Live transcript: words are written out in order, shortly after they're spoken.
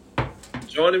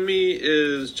joining me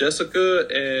is Jessica,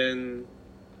 and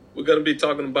we're going to be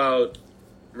talking about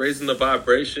raising the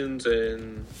vibrations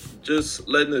and just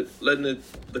letting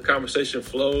the conversation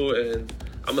flow. And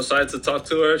I'm excited to talk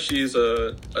to her. She's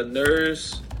a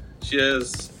nurse. She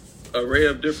has an array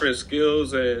of different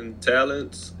skills and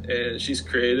talents, and she's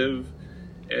creative.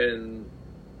 And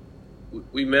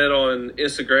we met on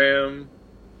Instagram.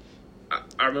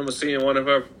 I remember seeing one of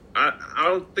her. I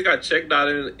don't think I checked out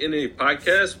in any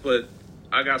podcast, but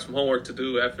I got some homework to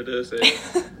do after this,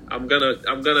 and I'm gonna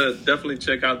definitely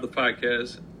check out the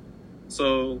podcast.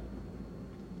 So,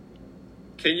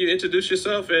 can you introduce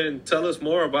yourself and tell us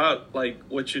more about like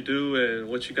what you do and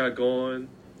what you got going?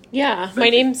 Yeah, my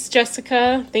name's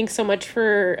Jessica. Thanks so much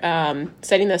for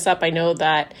setting this up. I know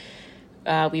that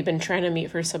we've been trying to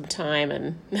meet for some time,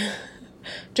 and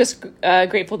just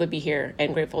grateful to be here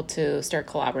and grateful to start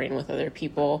collaborating with other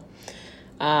people.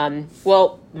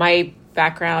 Well, my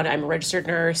background, I'm a registered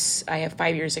nurse. I have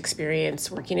 5 years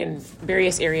experience working in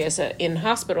various areas in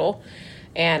hospital,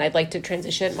 and I'd like to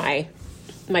transition my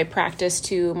practice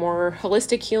to more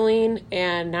holistic healing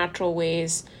and natural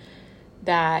ways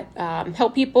that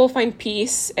help people find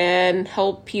peace and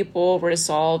help people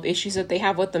resolve issues that they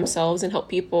have with themselves and help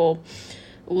people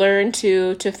learn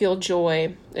to feel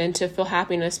joy and to feel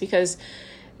happiness, because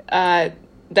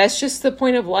that's just the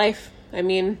point of life. I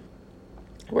mean,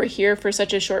 we're here for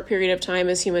such a short period of time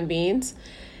as human beings,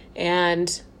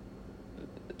 and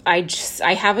I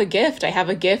have a gift. I have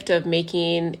a gift of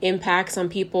making impacts on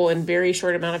people in very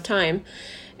short amount of time,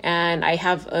 and I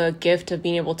have a gift of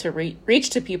being able to reach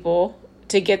to people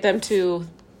to get them to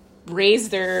raise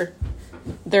their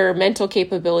mental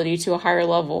capability to a higher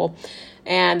level.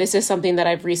 And this is something that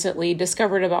I've recently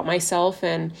discovered about myself.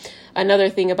 And another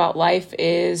thing about life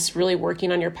is really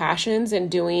working on your passions and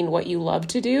doing what you love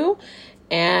to do,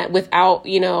 and without,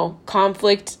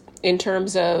 conflict in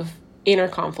terms of inner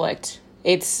conflict.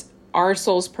 It's our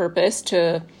soul's purpose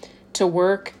to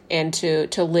work and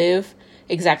to live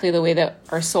exactly the way that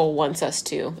our soul wants us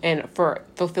to, and for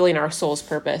fulfilling our soul's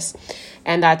purpose.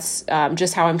 And that's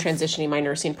just how I'm transitioning my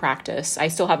nursing practice. I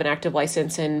still have an active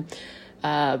license in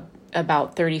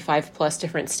about 35 plus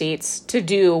different states to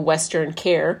do Western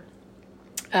care.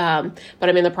 But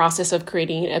I'm in the process of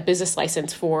creating a business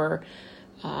license for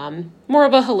more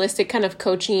of a holistic kind of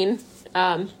coaching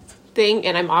thing.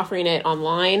 And I'm offering it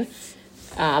online,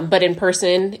 but in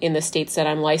person in the states that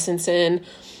I'm licensed in.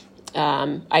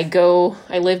 I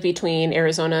live between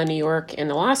Arizona, New York, and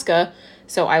Alaska.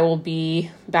 So I will be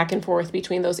back and forth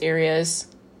between those areas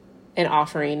and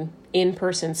offering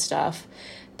in-person stuff.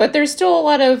 But there's still a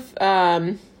lot of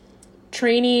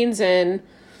trainings and,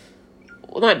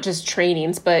 well, not just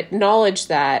trainings, but knowledge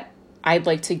that I'd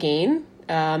like to gain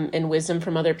and wisdom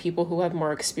from other people who have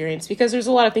more experience, because there's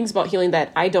a lot of things about healing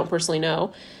that I don't personally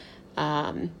know.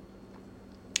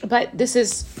 But this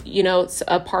is, it's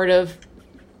a part of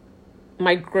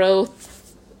my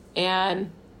growth and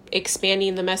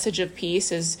expanding the message of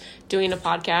peace is doing a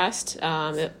podcast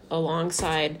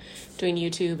alongside doing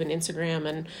YouTube and Instagram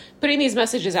and putting these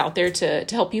messages out there to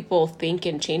help people think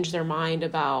and change their mind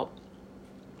about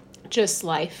just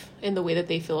life and the way that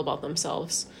they feel about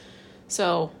themselves.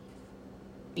 So,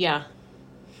 yeah.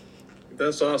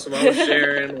 That's awesome. I was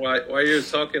sharing while you were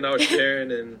talking. I was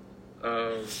sharing, and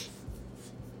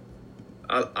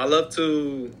I love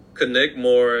to connect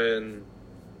more. And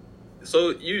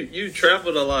so you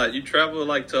traveled a lot. You traveled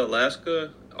like to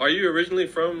Alaska. Are you originally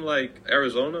from like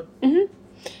Arizona? Mm-hmm.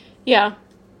 Yeah.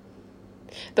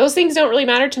 Those things don't really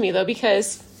matter to me though,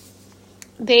 because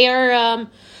they are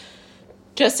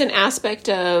just an aspect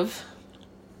of,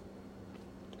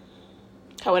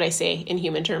 how would I say in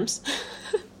human terms?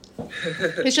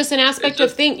 It's just an aspect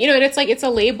of thing, and it's like, it's a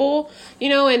label,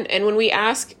 and when we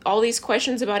ask all these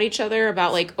questions about each other,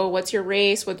 about like, oh, what's your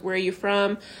race? Where are you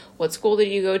from? What school did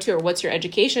you go to? Or what's your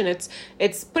education?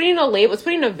 It's putting a label, it's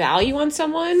putting a value on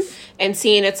someone and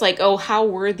seeing, it's like, oh, how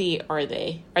worthy are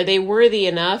they? Are they worthy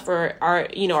enough, or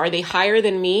are they higher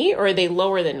than me, or are they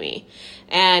lower than me?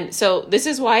 And so this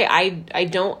is why I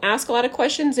don't ask a lot of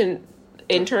questions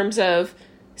in terms of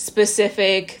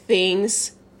specific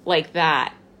things like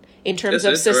that. In terms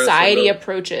of society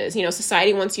approaches,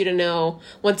 society wants you to know,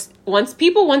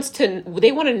 people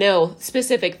they want to know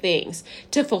specific things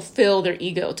to fulfill their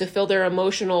ego, to fill their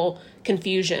emotional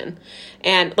confusion.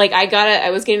 And like, I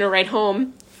was getting a ride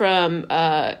home from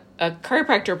a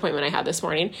chiropractor appointment I had this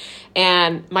morning,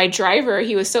 and my driver,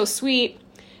 he was so sweet,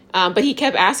 but he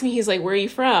kept asking me, he's like, where are you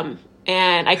from?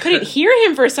 And I couldn't hear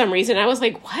him for some reason. I was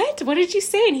like, what did you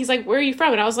say? And he's like, where are you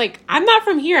from? And I was like, I'm not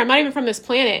from here. I'm not even from this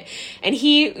planet. And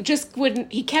he just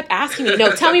he kept asking me,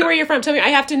 no, tell me where you're from. Tell me, I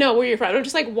have to know where you're from. And I'm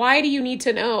just like, why do you need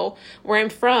to know where I'm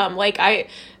from? Like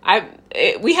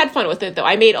we had fun with it though.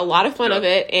 I made a lot of fun of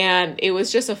it, and it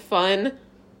was just a fun,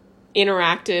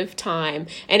 interactive time.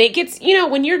 And it gets,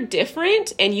 when you're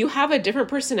different and you have a different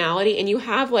personality and you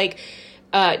have like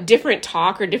different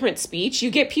talk or different speech,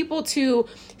 you get people to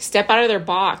step out of their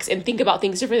box and think about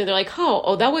things differently. They're like,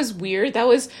 oh, that was weird. That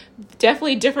was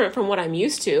definitely different from what I'm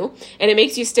used to. And it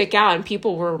makes you stick out, and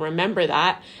people will remember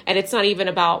that. And it's not even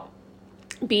about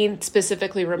being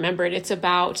specifically remembered. It's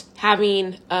about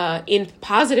having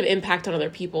positive impact on other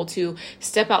people to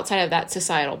step outside of that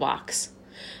societal box.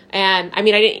 And I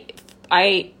mean,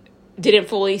 I didn't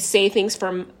fully say things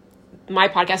from my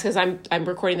podcast because I'm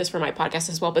recording this for my podcast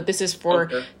as well, but this is for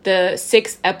the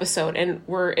 6th episode, and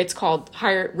it's called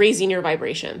Raising Your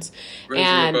Vibrations.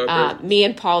 Me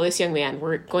and Paul, this young man,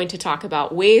 we're going to talk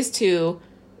about this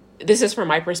is from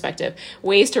my perspective,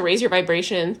 ways to raise your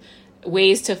vibration,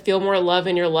 ways to feel more love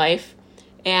in your life,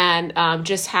 and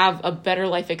just have a better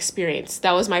life experience.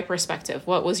 That was my perspective.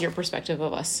 What was your perspective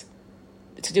of us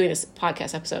to doing this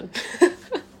podcast episode?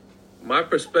 My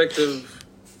perspective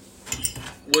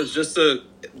was just to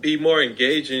be more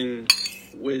engaging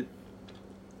with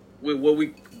what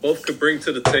we both could bring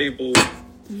to the table,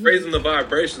 raising the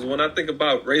vibrations. When I think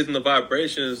about raising the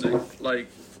vibrations, like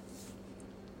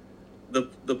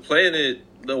the planet,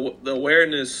 the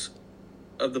awareness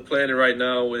of the planet right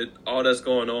now with all that's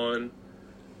going on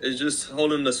is just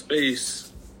holding the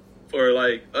space for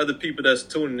like other people that's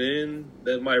tuning in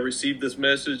that might receive this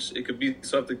message. It could be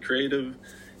something creative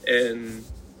and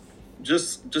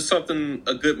just something,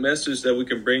 a good message that we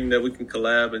can bring, that we can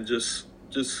collab and just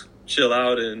chill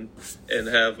out and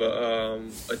have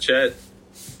a chat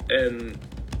and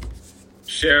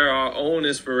share our own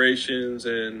inspirations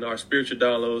and our spiritual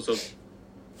downloads of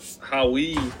how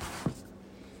we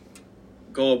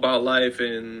go about life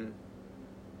and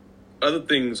other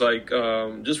things, like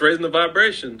just raising the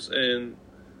vibrations. And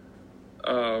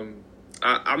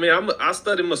I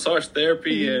study massage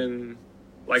therapy, and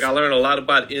like I learned a lot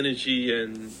about energy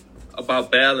and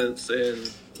about balance and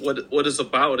what it's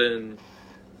about, and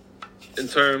in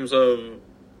terms of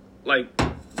like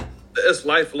it's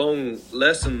lifelong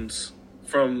lessons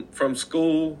from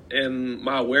school, and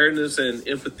my awareness and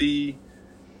empathy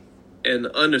and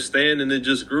understanding, it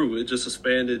just grew. It just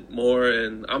expanded more,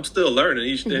 and I'm still learning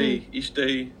each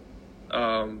day.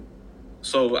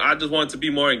 So I just want to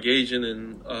be more engaging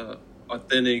and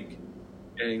authentic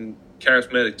and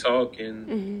charismatic talk.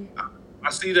 And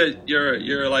I see that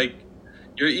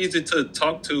you're easy to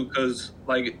talk to because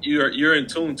like you're in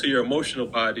tune to your emotional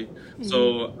body.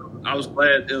 So I was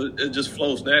glad it just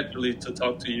flows naturally to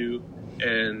talk to you,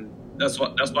 and that's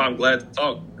why I'm glad to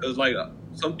talk, because like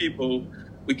some people.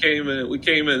 We came in. We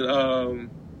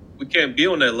can't be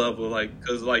on that level, like,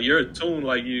 because like you're in tune,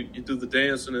 like you do the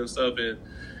dancing and stuff, and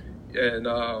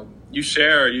you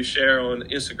share on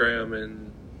Instagram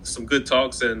and some good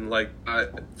talks, and like I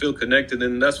feel connected,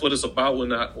 and that's what it's about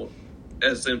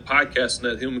as in podcasting,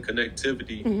 that human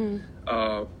connectivity.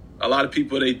 A lot of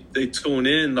people they tune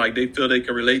in, like they feel they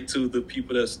can relate to the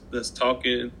people that's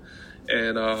talking,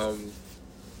 and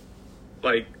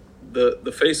like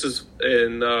the faces,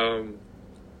 and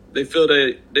they feel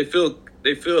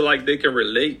like they can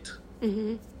relate.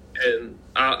 And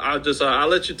I'll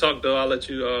let you talk though. I'll let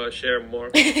you share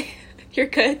more. You're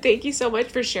good. Thank you so much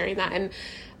for sharing that. And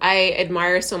I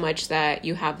admire so much that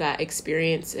you have that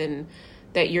experience, and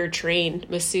that you're trained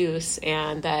masseuse,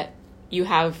 and that you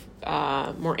have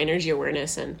more energy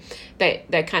awareness, and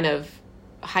that kind of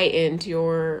heightened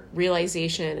your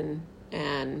realization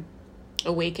and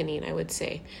awakening, I would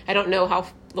say. I don't know how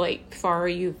far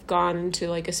you've gone into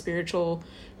like a spiritual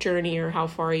journey or how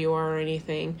far you are or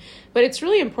anything, but it's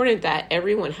really important that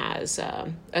everyone has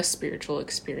a spiritual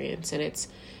experience, and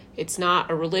it's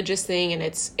not a religious thing, and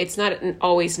it's not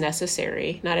always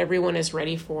necessary. Not everyone is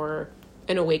ready for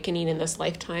an awakening in this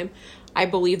lifetime. I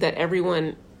believe that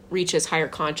everyone reaches higher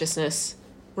consciousness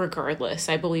regardless.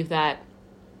 I believe that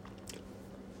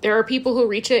there are people who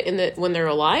reach it when they're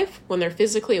alive, when they're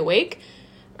physically awake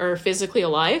or physically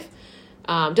alive.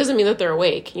 Doesn't mean that they're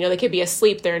awake. They could be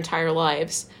asleep their entire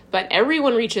lives, but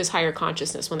everyone reaches higher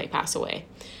consciousness when they pass away.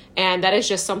 And that is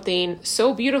just something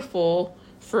so beautiful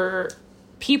for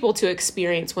people to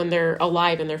experience when they're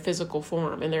alive in their physical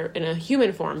form and they're in a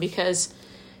human form, because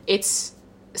it's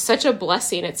such a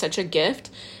blessing. It's such a gift.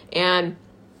 And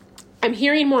I'm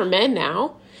hearing more men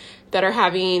now that are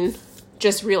having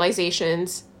just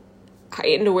realizations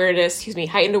heightened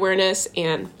awareness,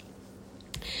 and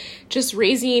just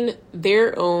raising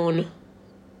their own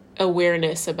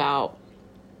awareness about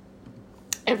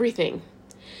everything.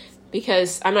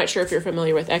 Because I'm not sure if you're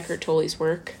familiar with Eckhart Tolle's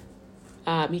work.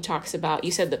 He talks about,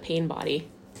 you said the pain body,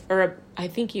 or I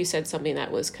think you said something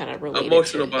that was kind of related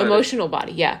Emotional to body. Emotional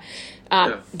body, yeah.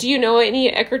 Yeah. Do you know any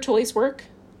Eckhart Tolle's work?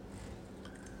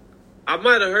 I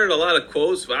might have heard a lot of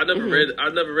quotes, but I never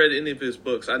read any of his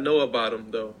books. I know about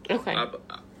him though. Okay.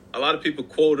 A lot of people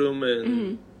quote him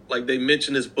and like they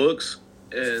mention his books,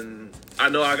 and I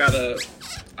know I gotta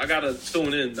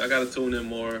tune in. I gotta tune in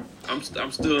more.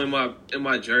 I'm still in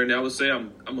my journey. I would say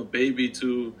I'm a baby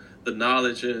to the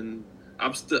knowledge, and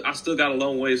I still got a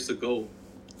long ways to go.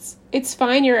 It's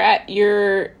fine.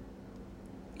 You're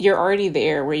already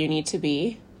there where you need to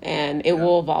be, and it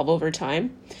will evolve over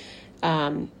time.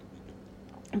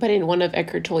 But in one of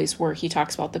Eckhart Tolle's work, he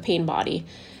talks about the pain body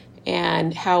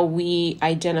and how we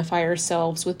identify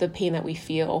ourselves with the pain that we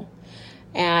feel.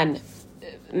 And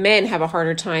men have a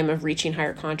harder time of reaching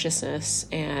higher consciousness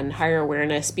and higher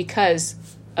awareness because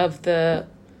of the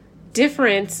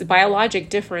biologic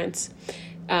difference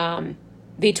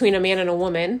between a man and a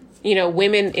woman. You know,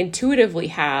 women intuitively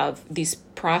have these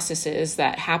processes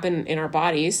that happen in our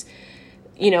bodies.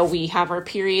 You know, we have our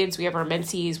periods, we have our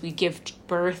menses, we give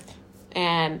birth,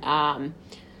 and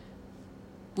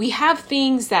we have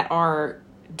things that are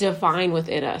divine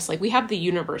within us. Like, we have the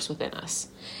universe within us.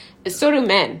 So do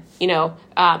men, you know,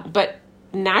 but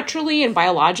naturally and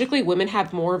biologically, women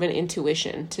have more of an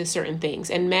intuition to certain things,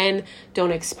 and men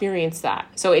don't experience that.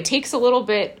 So it takes a little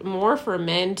bit more for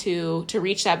men to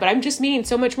reach that. But I'm just meeting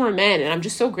so much more men, and I'm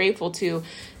just so grateful to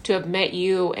have met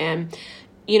you. And,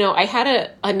 you know, I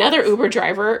had another Uber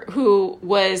driver who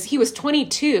was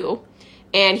 22,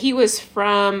 and he was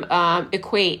from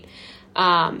Equate.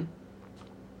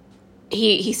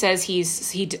 He says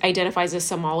he identifies as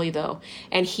Somali though,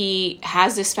 and he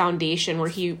has this foundation where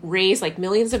he raised like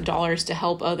millions of dollars to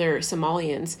help other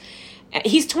Somalians.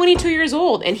 He's 22 years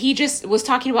old, and he just was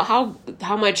talking about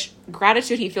how much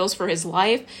gratitude he feels for his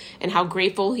life and how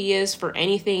grateful he is for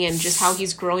anything, and just how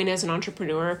he's growing as an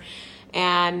entrepreneur.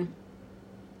 And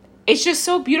it's just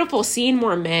so beautiful seeing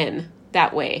more men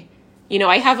that way. You know,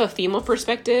 I have a female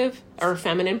perspective or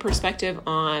feminine perspective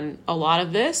on a lot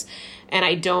of this, and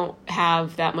I don't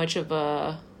have that much of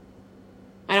I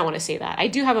don't want to say that. I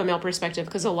do have a male perspective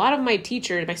because a lot of my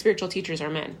spiritual teachers are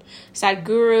men.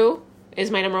 Sadhguru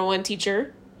is my number one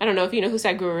teacher. I don't know if you know who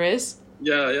Sadhguru is.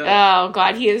 Yeah. Oh,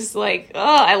 God, he is like,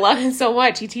 I love him so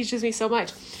much. He teaches me so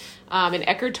much. And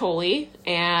Eckhart Tolle,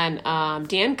 and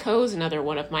Dan Koh's another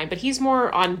one of mine, but he's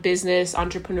more on business,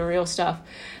 entrepreneurial stuff,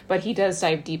 but he does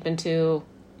dive deep into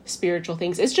spiritual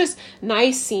things. It's just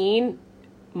nice seeing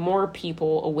more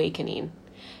people awakening.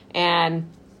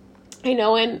 And I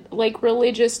know in like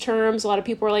religious terms, a lot of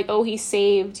people are like, oh, he's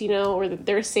saved, you know, or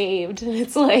they're saved. And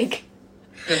it's like,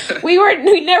 we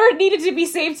never needed to be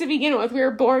saved to begin with. We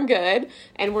were born good,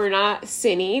 and we're not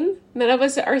sinning. None of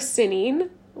us are sinning.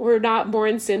 We're not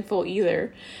born sinful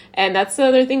either. And that's the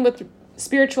other thing with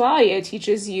spirituality. It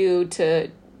teaches you to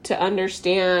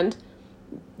understand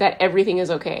that everything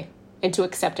is okay, and to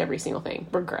accept every single thing,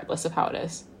 regardless of how it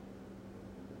is.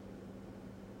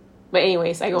 But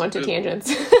anyways, I go into tangents.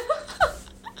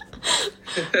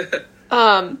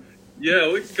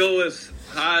 Yeah, we can go as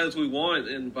high as we want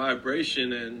in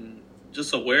vibration and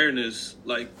just awareness,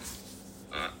 like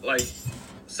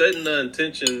setting the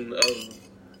intention of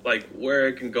like where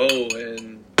it can go,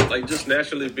 and like just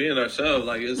naturally being ourselves.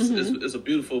 Like it's a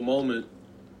beautiful moment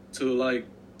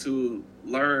to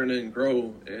learn and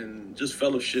grow and just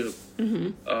fellowship.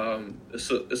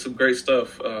 It's some great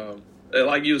stuff. And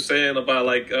like you were saying about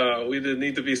like we didn't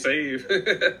need to be saved.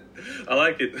 I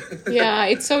like it. Yeah,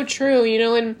 it's so true. You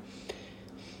know, and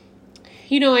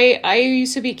you know, I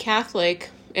used to be Catholic,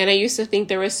 and I used to think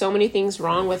there was so many things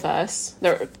wrong with us,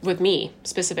 with me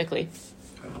specifically,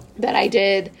 that I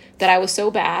did, that I was so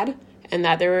bad, and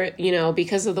that there were, you know,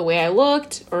 because of the way I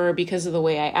looked or because of the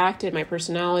way I acted, my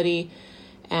personality,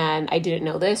 and I didn't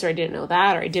know this or I didn't know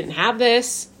that or I didn't have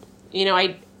this, you know,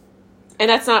 and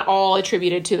that's not all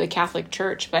attributed to the Catholic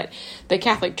Church, but the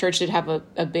Catholic Church did have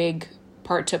a big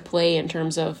part to play in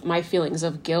terms of my feelings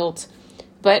of guilt.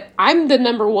 But I'm the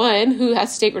number one who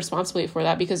has to take responsibility for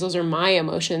that, because those are my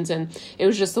emotions, and it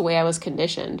was just the way I was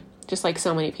conditioned, just like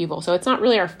so many people. So it's not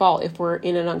really our fault if we're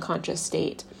in an unconscious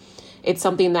state. It's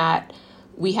something that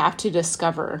we have to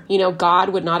discover. You know, God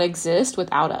would not exist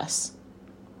without us.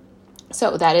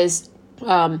 So that is,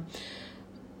 I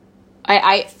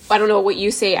don't know what you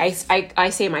say. I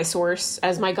say my source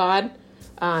as my God.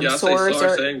 Yeah, I say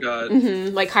source and God.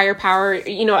 Like higher power.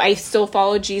 You know, I still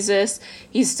follow Jesus.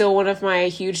 He's still one of my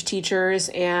huge teachers,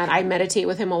 and I meditate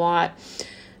with him a lot.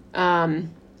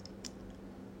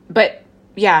 But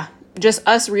yeah, just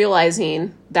us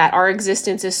realizing that our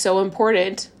existence is so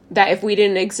important that if we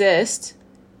didn't exist,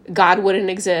 God wouldn't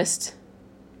exist.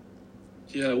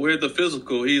 Yeah, we're the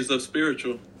physical. He's the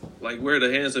spiritual. Like, we're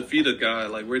the hands and feet of God.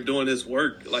 Like, we're doing His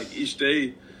work, like, each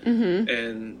day.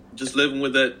 And just living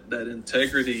with that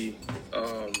integrity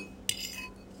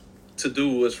to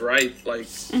do what's right. Like,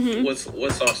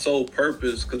 what's our sole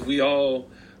purpose? Because we all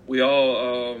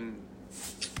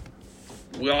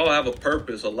have a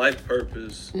purpose, a life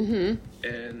purpose.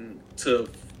 And to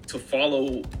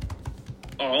follow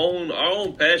our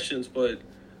own passions, but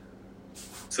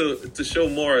to show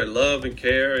more love and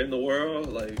care in the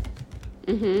world, like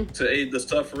to aid the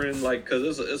suffering, like,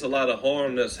 because there's a lot of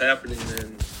harm that's happening,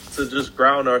 and to just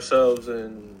ground ourselves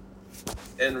and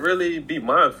really be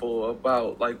mindful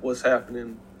about like what's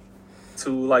happening, to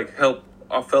like help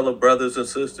our fellow brothers and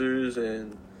sisters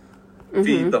and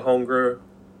feed the hunger.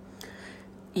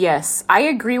 Yes, I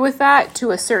agree with that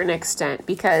to a certain extent,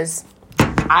 because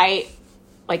I'm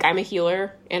a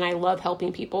healer and I love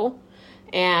helping people.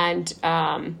 And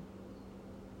from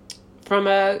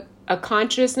a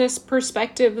consciousness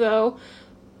perspective, though,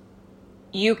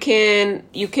 you can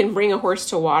bring a horse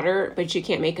to water, but you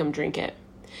can't make them drink it.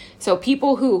 So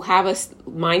people who have a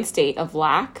mind state of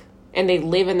lack, and they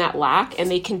live in that lack, and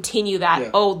they continue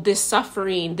that, this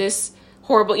suffering, this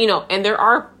horrible, and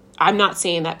I'm not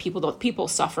saying that people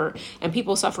suffer, and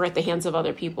people suffer at the hands of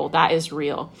other people. That is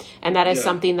real. And that is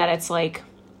something that it's like,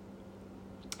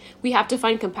 we have to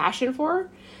find compassion for.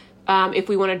 If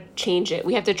we want to change it,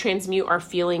 we have to transmute our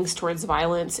feelings towards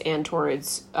violence and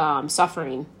towards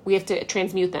suffering. We have to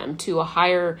transmute them to a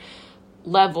higher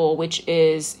level, which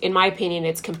is, in my opinion,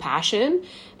 it's compassion.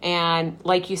 And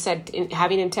like you said,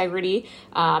 having integrity,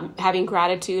 having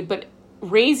gratitude, but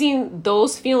raising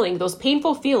those feelings, those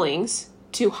painful feelings,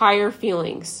 to higher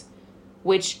feelings,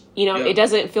 which, it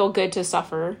doesn't feel good to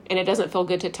suffer, and it doesn't feel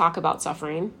good to talk about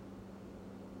suffering.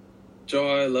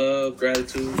 Joy, love,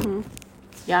 gratitude.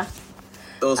 Yeah.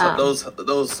 Those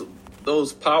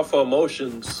powerful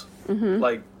emotions,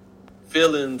 like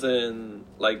feelings, and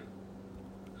like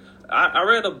I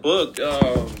read a book,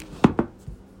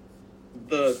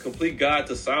 The Complete Guide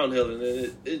to Sound Healing,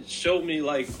 and it showed me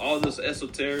like all this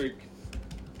esoteric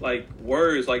like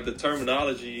words, like the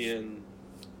terminology, and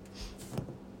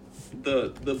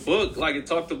the book, like it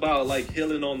talked about like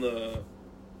healing on the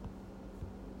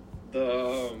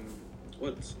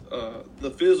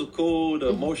physical, the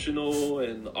emotional,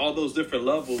 and all those different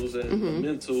levels, and the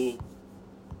mental.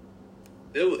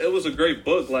 It was a great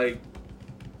book. Like,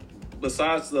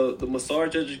 besides the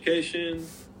massage education,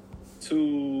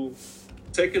 to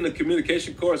taking the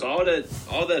communication course, all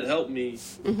that helped me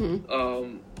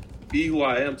be who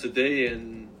I am today,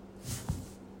 and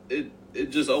it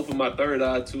just opened my third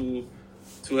eye to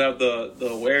have the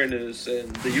awareness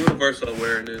and the universal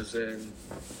awareness and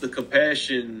the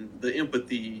compassion, the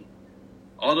empathy,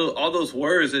 all those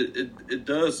words. It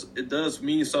does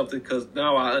mean something, because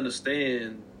now I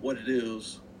understand what it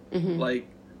is, like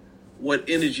what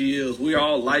energy is. We're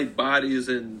all light bodies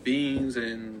and beings,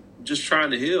 and just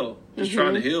trying to heal,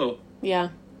 trying to heal. Yeah,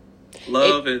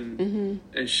 love and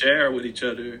share with each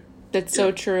other. That's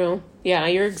so true. Yeah,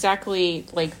 you're exactly,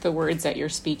 like, the words that you're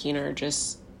speaking are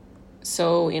just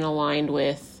so in aligned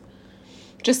with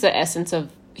just the essence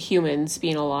of humans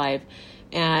being alive.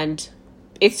 And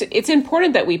it's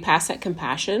important that we pass that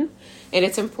compassion, and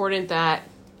it's important that,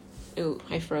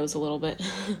 I froze a little bit.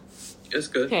 It's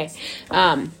good. Okay.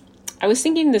 I was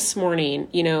thinking this morning,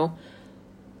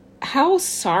 how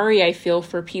sorry I feel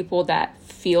for people that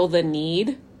feel the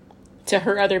need to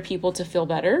hurt other people to feel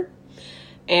better.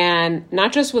 And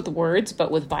not just with words,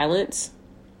 but with violence.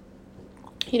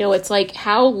 It's like,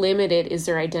 how limited is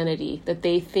their identity that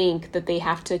they think that they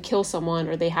have to kill someone,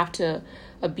 or they have to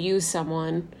abuse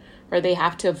someone, or they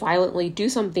have to violently do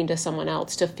something to someone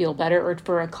else to feel better, or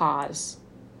for a cause.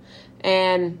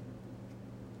 And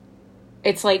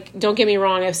it's like, don't get me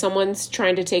wrong, if someone's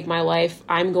trying to take my life,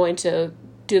 I'm going to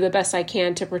do the best I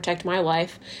can to protect my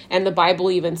life. And the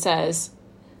Bible even says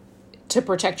to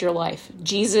protect your life.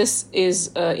 Jesus is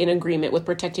in agreement with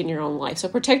protecting your own life. So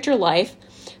protect your life,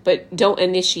 but don't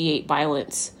initiate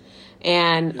violence.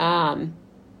 And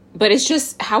but it's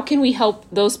just, how can we help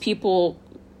those people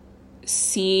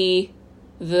see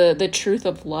the truth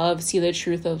of love, see the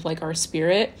truth of like our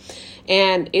spirit?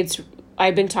 And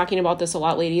I've been talking about this a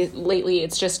lot lately.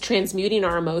 It's just transmuting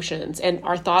our emotions and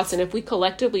our thoughts. And if we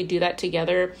collectively do that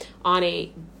together on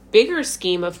a bigger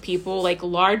scheme of people, like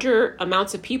larger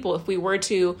amounts of people, if we were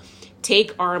to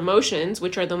take our emotions,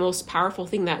 which are the most powerful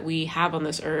thing that we have on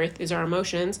this earth, is our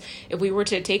emotions. If we were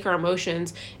to take our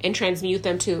emotions and transmute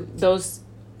them to those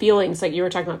feelings, like you were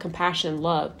talking about, compassion,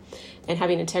 love, and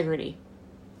having integrity.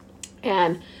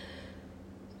 And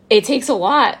it takes a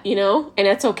lot, you know, and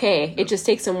that's okay. It just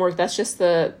takes some work. That's just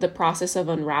the process of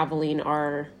unraveling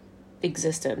our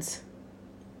existence.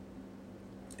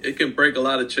 It can break a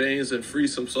lot of chains and free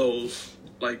some souls,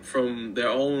 like from their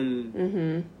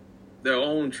own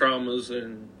traumas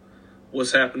and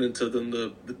what's happening to them,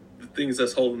 the things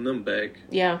that's holding them back.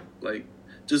 Yeah, like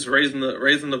just raising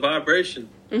the vibration,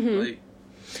 like,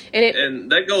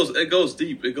 and that goes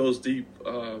deep. It goes deep.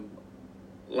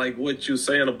 Like what you're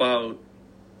saying about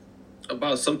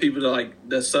some people that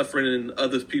that's suffering in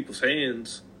other people's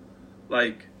hands,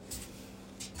 like.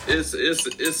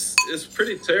 It's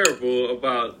pretty terrible.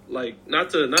 About like not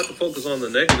to focus on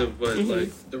the negative, but like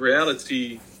the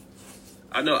reality.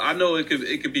 I know it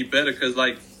could be better, because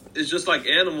like it's just like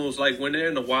animals. Like when they're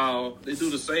in the wild, they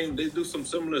do the same. They do some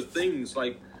similar things.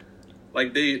 Like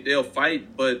they'll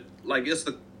fight, but like it's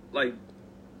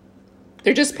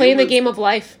they're just playing the game of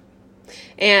life.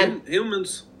 And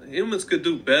humans could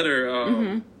do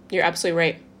better. You're absolutely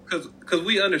right. Because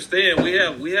we understand, we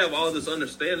have all this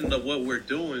understanding of what we're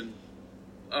doing.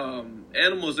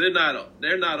 Animals, they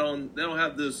don't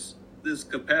have this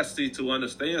capacity to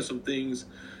understand some things.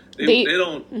 They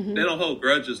don't hold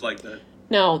grudges like that.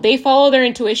 No, they follow their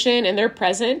intuition and they're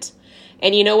present.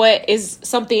 And you know what is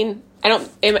something? Am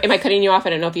I cutting you off? I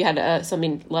don't know if you had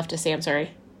something left to say. I'm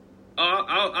sorry.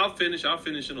 I'll finish. I'll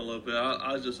finish in a little bit.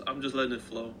 I'm just letting it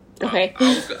flow. Okay.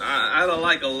 I had a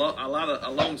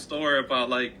long story about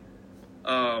like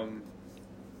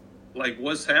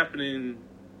what's happening.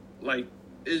 Like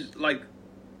it's like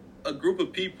a group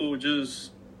of people.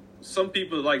 Just some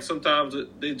people, like sometimes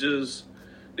they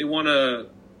want to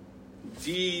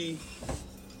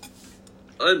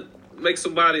make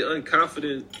somebody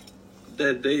unconfident,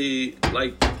 that they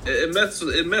like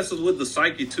it messes with the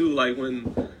psyche too. Like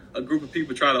when a group of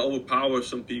people try to overpower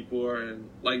some people, and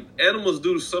like animals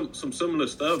do some similar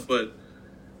stuff, but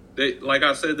they, like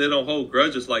I said, they don't hold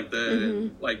grudges like that.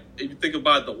 And like if you think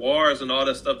about the wars and all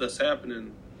that stuff that's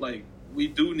happening, like we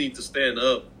do need to stand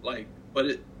up. Like, but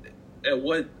at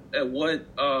what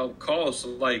cost?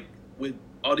 Like with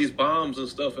all these bombs and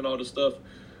stuff and all this stuff,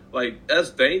 like that's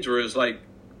dangerous. Like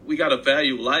we gotta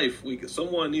value life.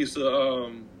 Someone needs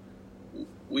to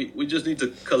we just need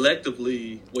to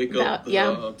collectively wake up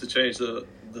to change the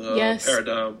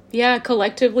paradigm. Yeah,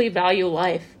 collectively value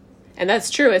life. And that's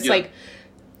true. It's like,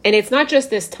 and it's not just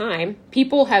this time.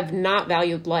 People have not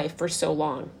valued life for so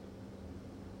long.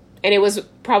 And it was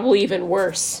probably even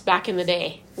worse back in the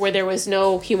day, where there was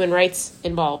no human rights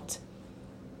involved.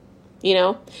 You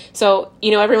know? So,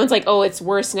 everyone's like, oh, it's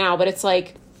worse now. But it's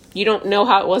like, you don't know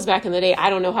how it was back in the day. I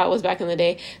don't know how it was back in the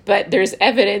day. But there's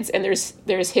evidence and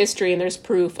there's history and there's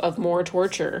proof of more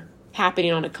torture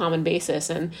happening on a common basis,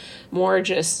 and more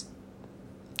just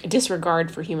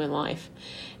disregard for human life.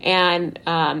 And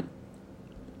one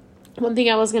thing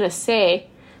I was going to say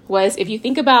was, if you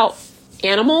think about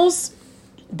animals,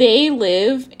 they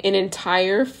live an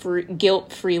entire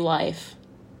guilt-free life.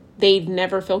 They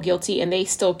never feel guilty, and they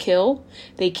still kill.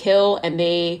 They kill, and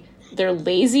they're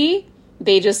lazy.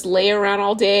 They just lay around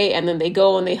all day, and then they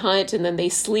go and they hunt, and then they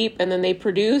sleep, and then they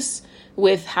produce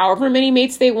with however many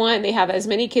mates they want. They have as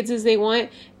many kids as they want,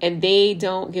 and they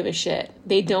don't give a shit.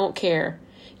 They don't care.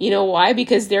 You know why?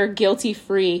 Because they're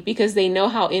guilty-free, because they know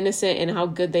how innocent and how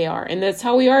good they are. And that's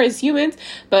how we are as humans.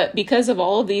 But because of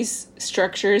all of these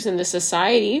structures in the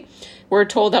society, we're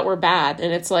told that we're bad.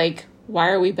 And it's like, why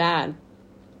are we bad?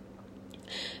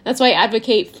 That's why I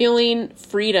advocate feeling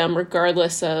freedom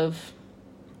regardless of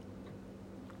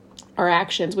our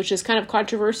actions, which is kind of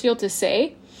controversial to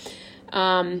say.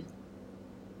 But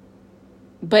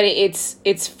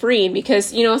it's freeing,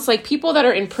 because, it's like people that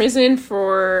are in prison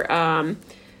for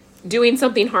doing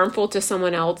something harmful to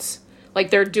someone else. Like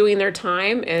they're doing their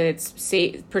time and it's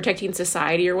protecting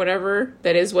society or whatever.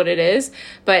 That is what it is.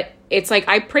 But it's like,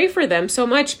 I pray for them so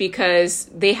much, because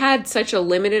they had such a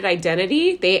limited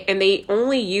identity. They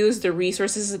only used the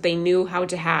resources that they knew how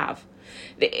to have.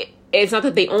 It's not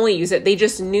that they only use it. They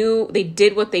just knew, they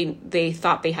did what they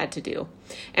thought they had to do.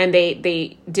 And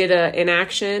they did an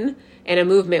action and a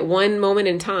movement, one moment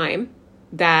in time,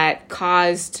 that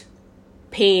caused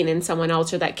pain in someone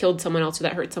else, or that killed someone else, or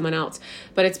that hurt someone else.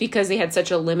 But it's because they had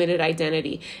such a limited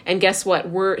identity. And guess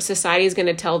what? Society is going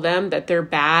to tell them that they're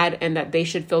bad and that they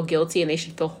should feel guilty and they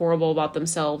should feel horrible about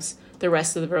themselves the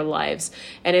rest of their lives.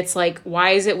 And it's like,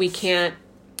 why is it we can't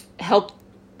help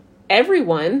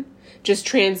everyone just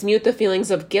transmute the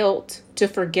feelings of guilt to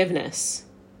forgiveness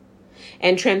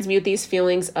and transmute these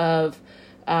feelings of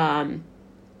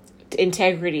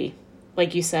integrity,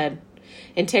 like you said.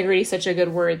 Integrity is such a good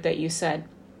word that you said.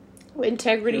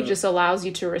 Integrity just allows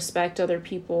you to respect other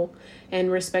people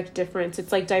and respect difference.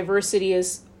 It's like diversity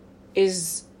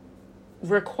is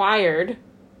required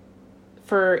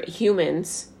for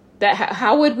humans. That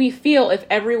how would we feel if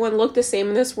everyone looked the same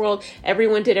in this world?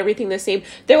 Everyone did everything the same.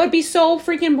 That would be so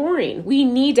freaking boring. We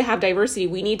need to have diversity.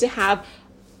 We need to have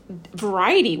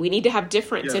variety. We need to have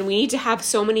difference, and we need to have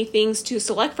so many things to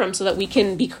select from so that we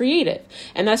can be creative.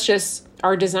 And that's just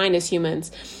our design as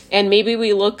humans. And maybe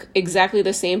we look exactly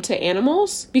the same to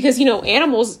animals because, you know,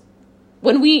 animals,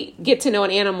 when we get to know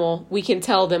an animal, we can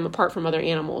tell them apart from other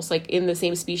animals, like in the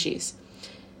same species.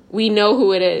 We know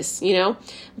who it is, you know,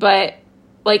 but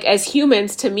like as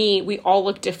humans, to me, we all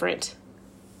look different.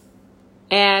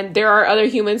 And there are other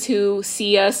humans who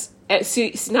see us,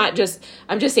 not just,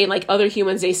 I'm just saying like other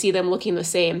humans, they see them looking the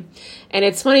same. And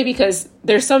it's funny because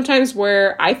there's sometimes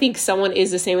where I think someone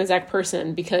is the same exact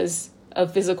person because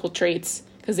of physical traits,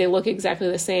 because they look exactly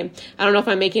the same. I don't know if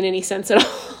I'm making any sense at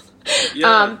all.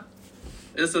 Yeah,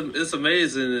 it's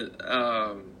amazing.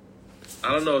 I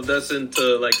don't know if that's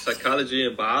into like psychology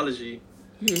and biology,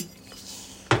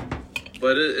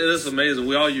 but it is amazing.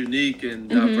 We're all unique and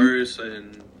diverse,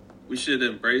 and we should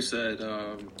embrace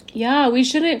that. Yeah, we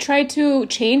shouldn't try to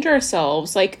change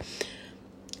ourselves. Like,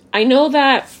 I know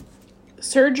that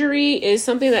surgery is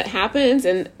something that happens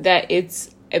and that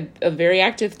it's a very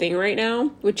active thing right now,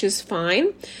 which is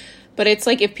fine. But it's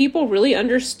like if people really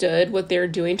understood what they're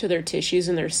doing to their tissues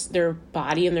and their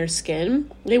body and their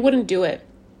skin, they wouldn't do it.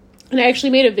 And I actually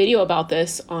made a video about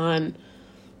this on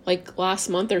like last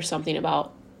month or something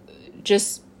about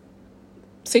just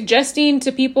suggesting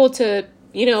to people to,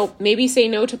 you know, maybe say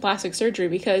no to plastic surgery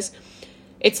because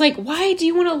it's like, why do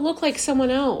you want to look like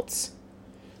someone else?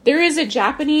 There is a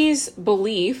Japanese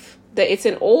belief that it's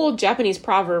an old Japanese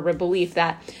proverb or belief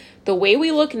that the way we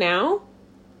look now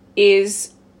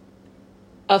is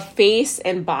a face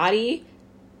and body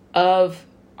of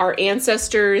our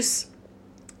ancestors.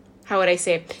 How would I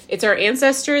say? It's our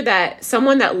ancestor, that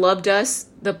someone that loved us,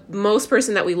 the most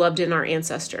person that we loved in our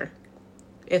ancestor,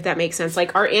 if that makes sense.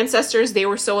 Like our ancestors, they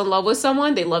were so in love with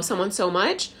someone, they loved someone so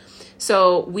much.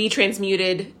 So we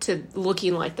transmuted to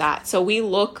looking like that. So we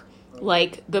look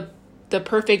like the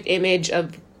perfect image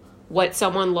of what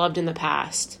someone loved in the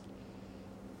past.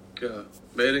 Yeah,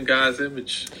 made in God's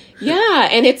image. Yeah,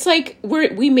 and it's like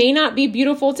we may not be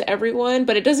beautiful to everyone,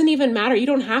 but it doesn't even matter. You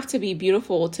don't have to be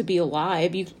beautiful to be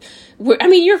alive. You're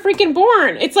freaking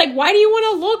born. It's like, why do you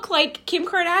want to look like Kim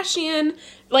Kardashian?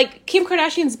 Like, Kim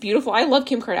Kardashian's beautiful. I love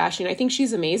Kim Kardashian. I think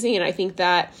she's amazing, and I think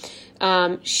that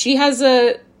she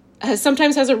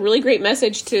sometimes has a really great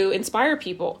message to inspire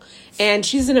people. And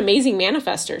she's an amazing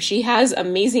manifester. She has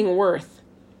amazing worth.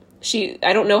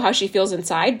 I don't know how she feels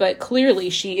inside, but clearly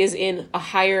she is in a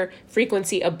higher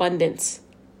frequency abundance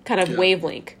kind of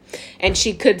wavelength. And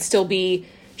she could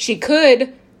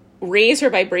raise her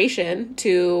vibration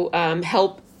to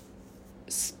help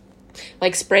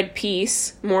like spread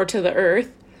peace more to the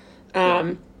earth.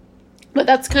 But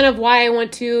that's kind of why I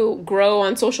want to grow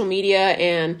on social media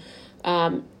and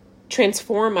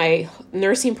transform my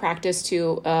nursing practice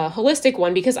to a holistic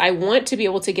one, because I want to be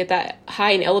able to get that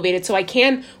high and elevated so I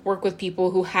can work with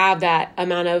people who have that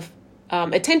amount of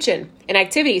attention and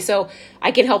activity, so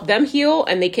I can help them heal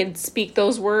and they can speak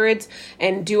those words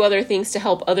and do other things to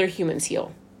help other humans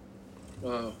heal.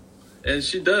 Wow. And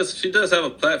she does have a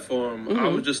platform. I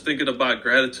was just thinking about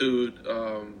gratitude,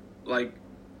 like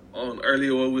on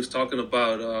earlier when we was talking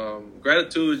about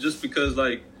gratitude, just because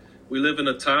like we live in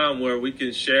a time where we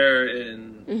can share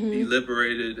and be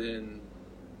liberated and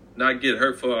not get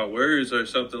hurt for our words or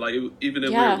something. Like even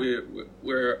if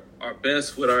we're our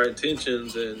best with our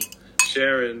intentions and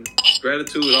sharing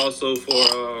gratitude also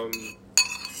for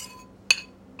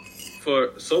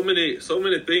so many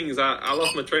things. I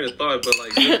lost my train of thought, but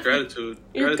like just gratitude,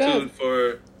 gratitude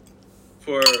for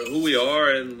who we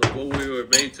are and what we were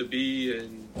made to be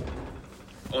and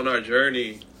on our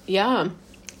journey. Yeah.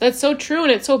 That's so true,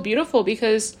 and it's so beautiful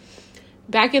because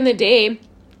back in the day,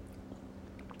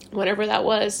 whenever that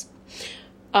was,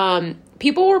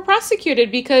 people were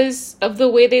prosecuted because of the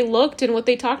way they looked and what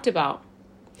they talked about.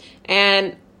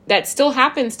 And that still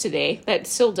happens today. That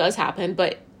still does happen,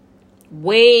 but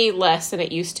way less than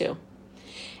it used to.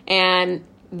 And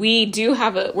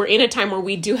we're in a time where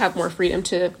we do have more freedom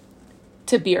to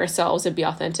be ourselves and be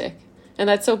authentic. And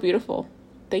that's so beautiful.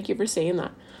 Thank you for saying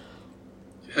that.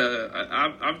 Yeah,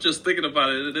 I'm just thinking about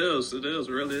it. It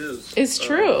really is. It's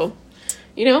true.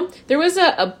 You know, there was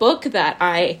a book that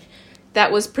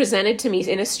was presented to me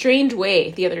in a strange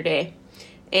way the other day.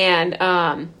 And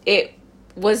it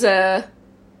was kind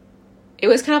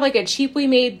of like a cheaply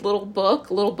made little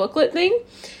booklet thing.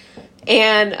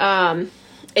 And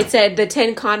it said the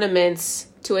 10 condiments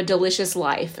to a delicious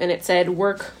life. And it said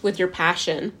work with your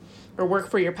passion, or work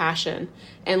for your passion,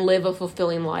 and live a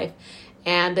fulfilling life.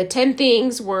 And the 10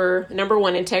 things were: number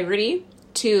 1, integrity;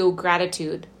 2,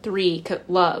 gratitude; 3,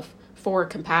 love; 4,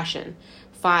 compassion;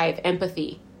 5,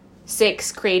 empathy;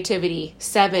 6, creativity;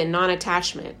 7,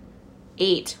 non-attachment;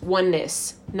 8,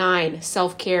 oneness; 9,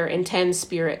 self-care; and 10,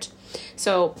 spirit.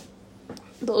 So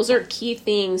those are key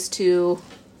things to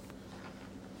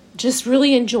just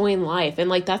really enjoying life. And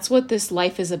like, that's what this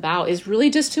life is about, is really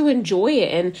just to enjoy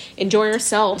it and enjoy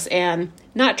ourselves, and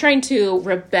not trying to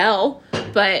rebel,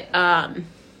 but how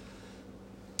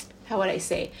would I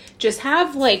say, just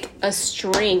have like a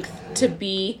strength to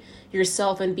be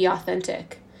yourself and be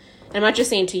authentic. And I'm not just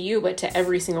saying to you, but to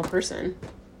every single person.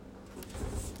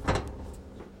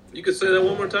 You could say that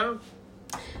one more time.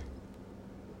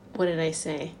 What did I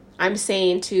say? I'm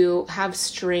saying to have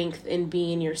strength in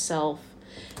being yourself,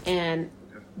 and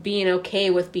being okay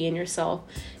with being yourself,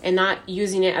 and not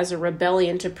using it as a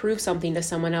rebellion to prove something to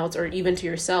someone else or even to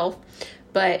yourself,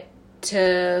 but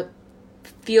to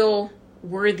feel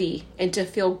worthy and to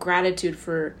feel gratitude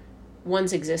for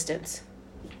one's existence.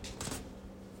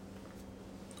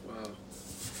 Wow.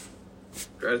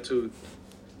 Gratitude.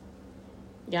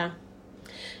 Yeah.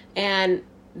 And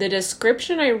the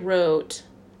description I wrote,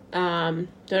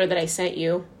 that I sent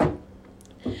you,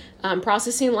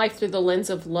 processing life through the lens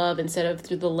of love instead of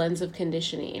through the lens of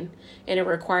conditioning. And it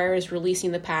requires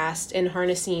releasing the past and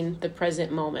harnessing the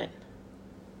present moment.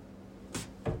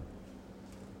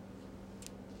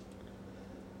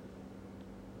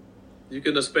 You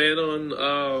can expand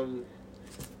on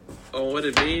what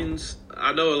it means.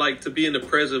 I know, like, to be in the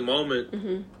present moment.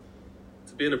 Mm-hmm.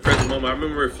 To be in the present moment. I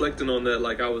remember reflecting on that.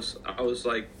 Like, I was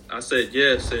like, I said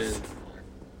yes, and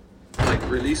like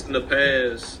releasing the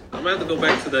past. I'm gonna have to go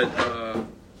back to that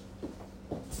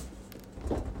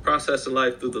processing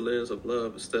life through the lens of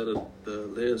love instead of the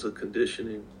lens of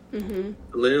conditioning. Mm-hmm.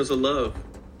 The lens of love,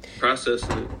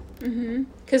 processing it. Mm-hmm.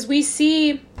 Because we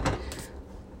see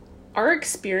our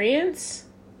experience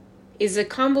is a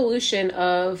convolution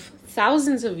of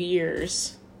thousands of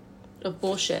years of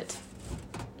bullshit.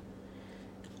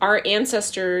 Our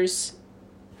ancestors,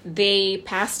 they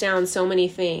passed down so many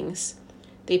things.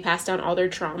 They passed down all their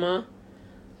trauma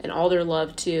and all their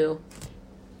love too.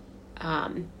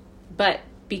 But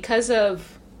because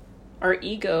of our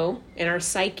ego and our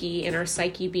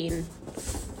psyche being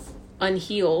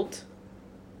unhealed,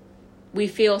 we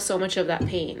feel so much of that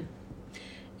pain.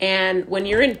 And when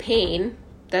you're in pain,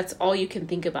 that's all you can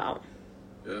think about.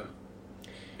 Yeah.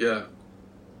 Yeah.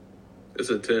 It's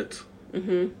intense.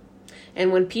 Mm-hmm.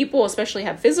 And when people especially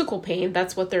have physical pain,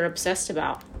 that's what they're obsessed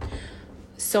about.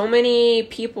 So many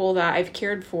people that I've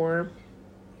cared for,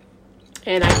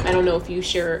 and I don't know if you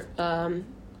share kind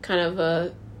of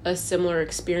a similar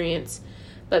experience,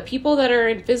 but people that are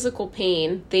in physical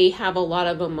pain, they have a lot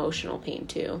of emotional pain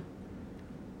too.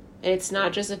 And it's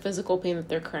not just a physical pain that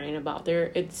they're crying about.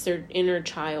 It's their inner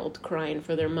child crying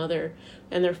for their mother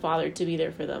and their father to be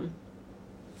there for them.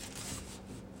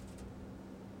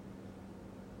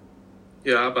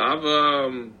 Yeah,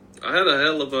 I had a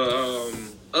hell of a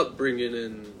upbringing,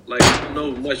 and like, I don't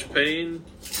know much pain,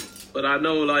 but I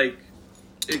know like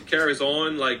it carries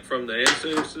on like from the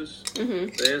ancestors,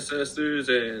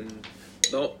 and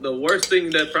the worst thing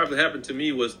that probably happened to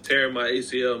me was tearing my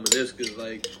ACL meniscus.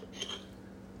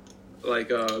 Like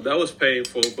that was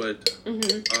painful, but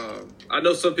I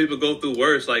know some people go through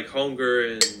worse, like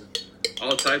hunger and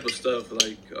all type of stuff.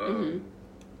 Like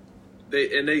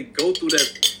they go through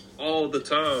that all the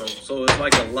time, so it's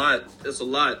like a lot. It's a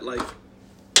lot. Like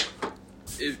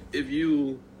if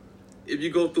you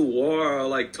go through war or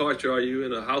like torture, are you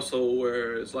in a household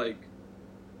where it's like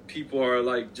people are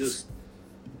like just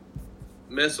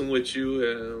messing with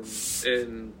you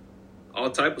and all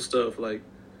type of stuff? Like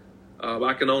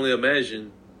I can only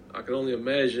imagine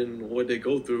what they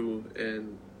go through,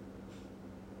 and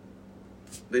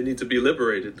they need to be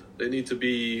liberated. They need to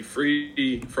be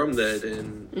free from that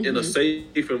and in a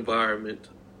safe environment,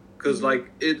 because like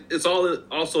it's all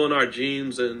also in our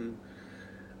genes and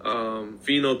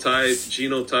phenotype,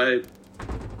 genotype,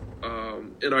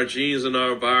 in our genes, in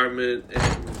our environment,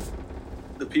 and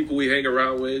the people we hang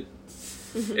around with,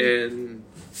 and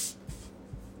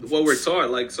what we're taught.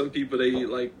 Like some people, they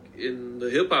like in the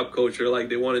hip hop culture, like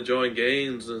they want to join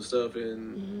gangs and stuff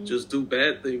and just do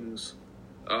bad things.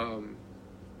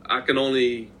 I can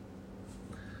only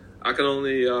I can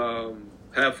only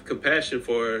have compassion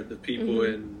for the people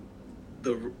and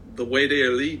the way they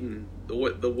are leading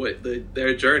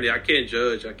their journey. I can't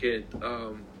judge. I can't.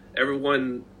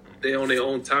 Everyone, they on their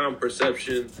own time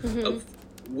perception of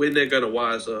when they're gonna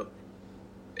wise up,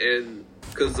 and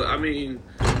because I mean,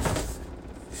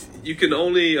 you can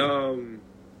only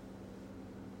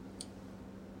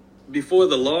before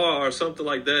the law or something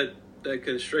like that that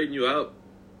can straighten you out.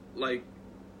 Like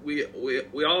we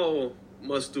all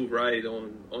must do right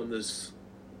on this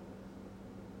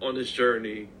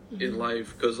journey in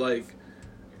life, because like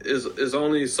is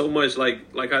only so much,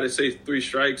 like how they say 3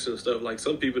 strikes and stuff. Like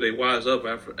some people, they wise up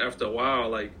after a while,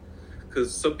 like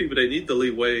because some people, they need the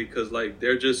leeway because like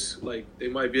they're just like, they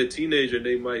might be a teenager and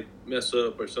they might mess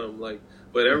up or something, like,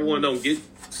 but everyone don't get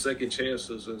second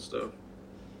chances and stuff.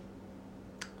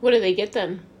 What do they get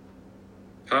then?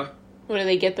 Huh? What do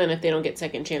they get then if they don't get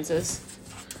second chances?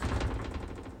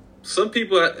 Some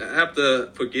people have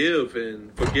to forgive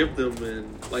them,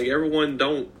 and like everyone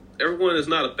is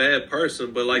not a bad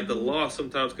person, but like the law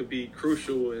sometimes can be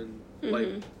crucial and like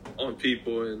on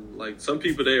people, and like some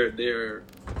people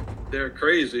they're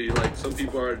crazy. Like some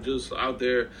people are just out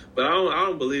there, but I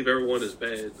don't believe everyone is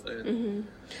bad. And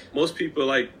most people,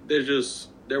 like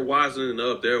they're wisening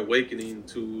up, they're awakening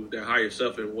to their higher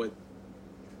self and what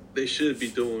they should be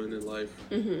doing in life.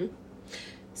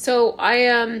 So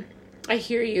I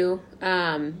hear you.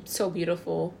 So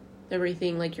beautiful,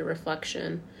 everything, like your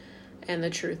reflection and the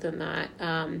truth in that.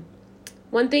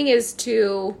 One thing is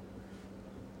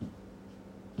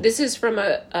this is from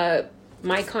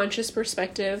my conscious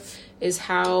perspective, is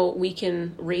how we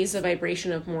can raise the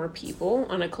vibration of more people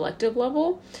on a collective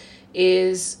level,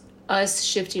 is us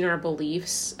shifting our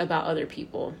beliefs about other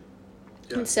people.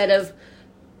 Yeah. Instead of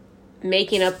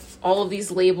making up all of these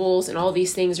labels and all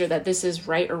these things, or that this is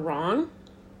right or wrong.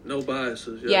 No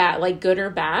biases. Yeah, like good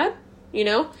or bad, you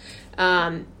know?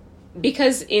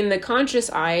 Because in the conscious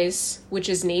eyes, which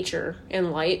is nature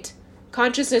and light,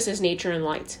 consciousness is nature and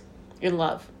light and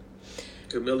love.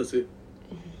 Humility.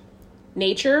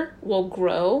 Nature will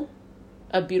grow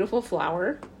a beautiful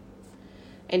flower,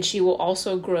 and she will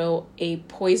also grow a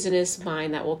poisonous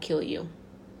vine that will kill you.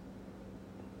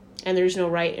 And there's no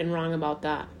right and wrong about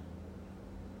that.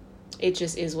 It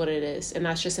just is what it is. And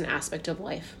that's just an aspect of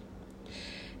life.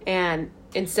 And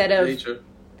instead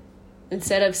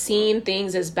of seeing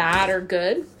things as bad or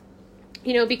good,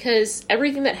 you know, because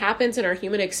everything that happens in our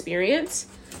human experience,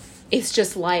 it's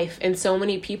just life. And so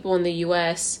many people in the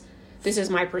U.S., this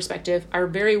is my perspective, are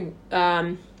very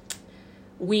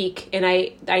weak. And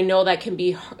I know that can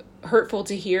be hurtful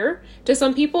to hear to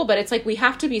some people, but it's like, we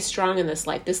have to be strong in this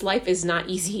life. This life is not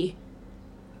easy.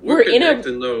 We're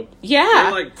connecting, though.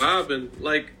 Yeah. We're like vibing,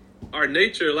 like our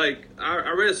nature. Like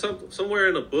I read somewhere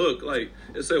in a book, like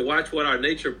it said, watch what our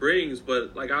nature brings.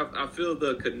 But like I feel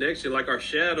the connection, like our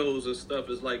shadows and stuff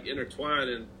is like intertwined.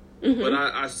 And but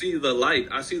I see the light.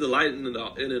 I see the light in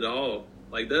it all.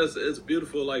 Like it's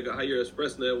beautiful. Like how you're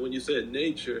expressing that when you said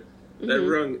nature. That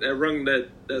rung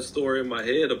that story in my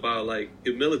head about like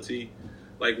humility,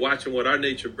 like watching what our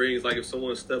nature brings. Like if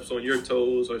someone steps on your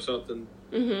toes or something,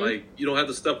 like you don't have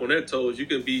to step on their toes. You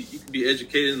can be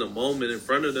educated in the moment in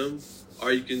front of them,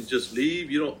 or you can just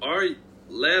leave. Our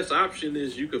last option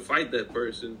is you can fight that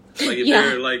person. Like if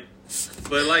they're like,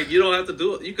 but like you don't have to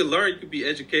do it. You can learn. You can be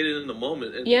educated in the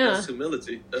moment, and that's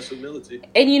humility. That's humility.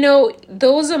 And you know,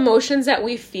 those emotions that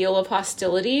we feel of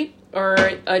hostility or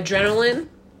adrenaline,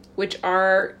 which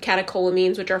are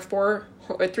catecholamines, which are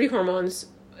 3 hormones,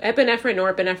 epinephrine,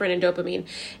 norepinephrine, and dopamine.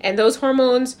 And those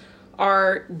hormones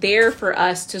are there for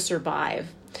us to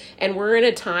survive. And we're in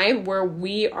a time where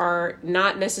we are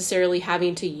not necessarily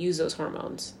having to use those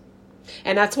hormones.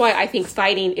 And that's why I think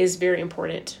fighting is very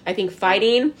important. I think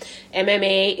fighting,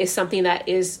 MMA, is something that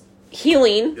is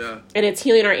healing. Yeah. And it's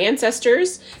healing our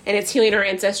ancestors, and it's healing our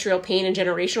ancestral pain and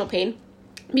generational pain,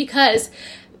 because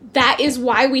that is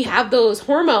why we have those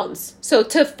hormones. So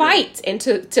to fight and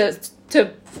to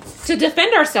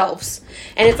defend ourselves.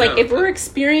 And it's like, if we're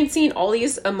experiencing all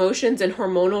these emotions and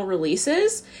hormonal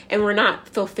releases and we're not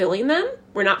fulfilling them,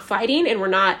 we're not fighting, and we're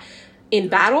not in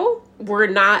battle, we're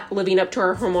not living up to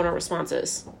our hormonal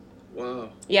responses. Wow.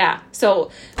 Yeah.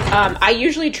 So I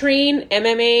usually train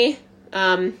MMA.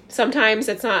 Sometimes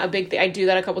it's not a big thing. I do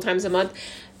that a couple times a month.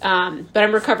 But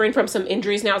I'm recovering from some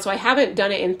injuries now, so I haven't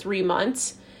done it in 3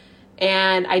 months.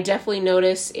 And I definitely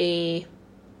notice a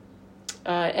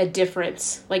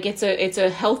difference. Like it's a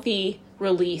healthy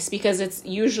release, because it's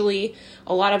usually,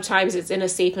 a lot of times it's in a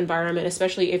safe environment,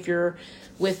 especially if you're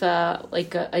with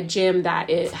a gym that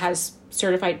it has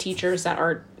certified teachers that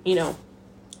are, you know,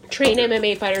 trained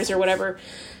MMA fighters or whatever.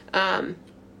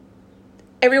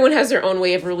 everyone has their own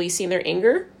way of releasing their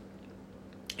anger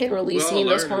and releasing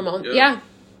those hormones. Yeah.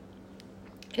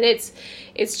 And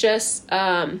it's just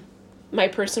my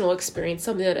personal experience,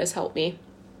 something that has helped me.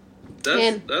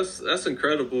 That's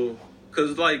incredible,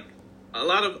 because like a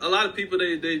lot of people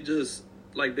they just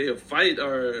like they'll fight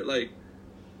or like,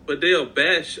 but they'll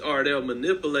bash or they'll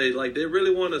manipulate. Like they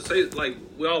really want to say like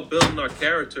we're all building our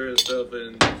character and stuff,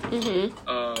 and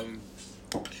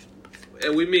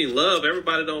and we mean love.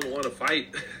 Everybody don't want to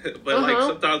fight, but like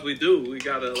sometimes we do. We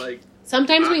gotta like.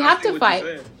 Sometimes we have to fight,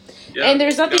 and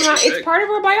there's nothing wrong. It's part of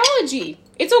our biology.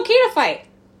 It's okay to fight.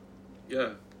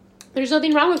 Yeah. There's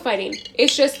nothing wrong with fighting.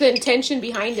 It's just the intention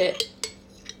behind it.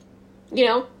 You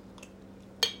know?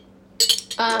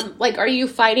 Like, are you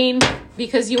fighting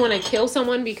because you want to kill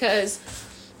someone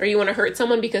or you want to hurt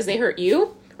someone because they hurt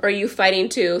you? Or are you fighting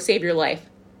to save your life?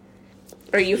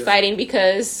 Are you fighting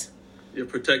because... You're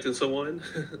protecting someone?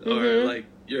 Or, like,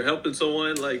 you're helping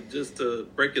someone, like, just to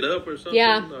break it up or something?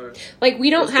 Yeah. Or like, we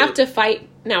don't have to fight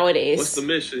nowadays. What's the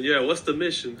mission? Yeah, what's the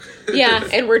mission? Yeah,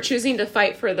 and we're choosing to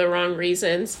fight for the wrong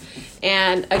reasons.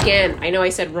 And, again, I know I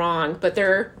said wrong, but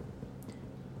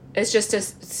it's just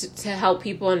to help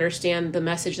people understand the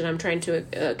message that I'm trying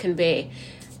to convey.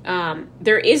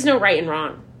 There is no right and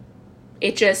wrong.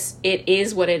 It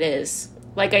is what it is.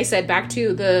 Like I said, back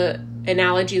to the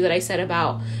analogy that I said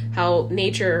about how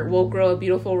nature will grow a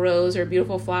beautiful rose or a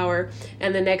beautiful flower,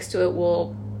 and then next to it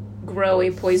will grow a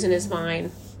poisonous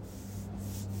vine.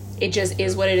 It just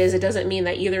is what it is. It doesn't mean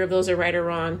that either of those are right or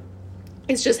wrong.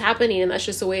 It's just happening, and that's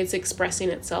just the way it's expressing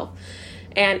itself.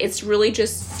 And it's really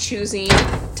just choosing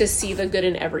to see the good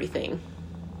in everything.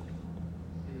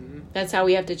 That's how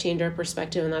we have to change our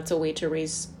perspective, and that's a way to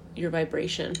raise your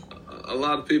vibration. A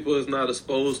lot of people is not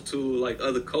exposed to like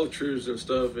other cultures and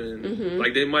stuff, and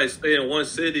like they might stay in one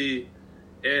city,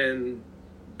 and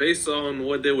based on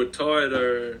what they were taught,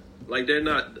 or like they're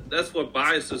not. That's what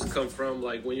biases come from.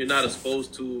 Like when you're not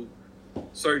exposed to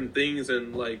certain things,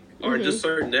 and like or just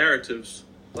certain narratives,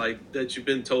 like that you've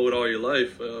been told all your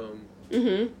life. And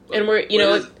we're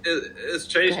it's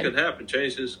change could happen.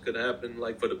 Changes could happen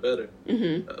like for the better.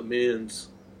 Amends.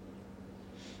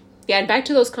 Yeah, and back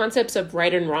to those concepts of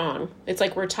right and wrong. It's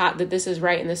like we're taught that this is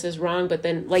right and this is wrong, but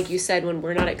then, like you said, when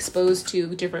we're not exposed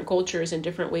to different cultures and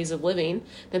different ways of living,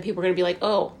 then people are going to be like,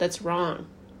 oh, that's wrong.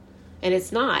 And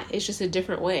it's not. It's just a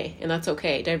different way, and that's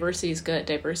okay. Diversity is good.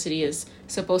 Diversity is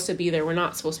supposed to be there. We're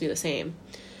not supposed to be the same,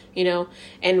 you know?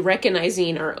 And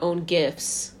recognizing our own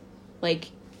gifts.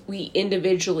 Like, we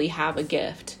individually have a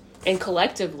gift. And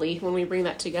collectively, when we bring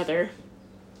that together,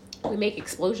 we make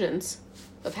explosions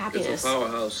of happiness. It's a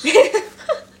powerhouse.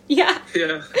 Yeah.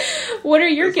 Yeah. What are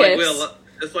your gifts?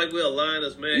 It's like we align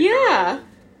as mankind. Yeah.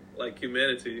 Like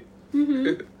humanity.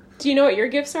 Do you know what your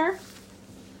gifts are?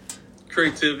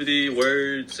 Creativity,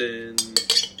 words, and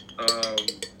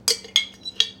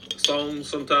songs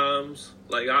sometimes.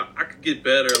 Like, I could get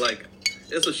better. Like,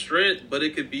 it's a strength, but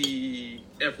it could be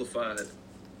amplified.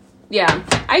 Yeah.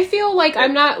 I feel like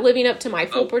I'm not living up to my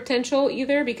full potential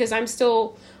either, because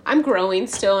I'm growing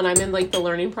still, and I'm in like the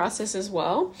learning process as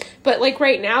well. But like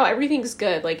right now, everything's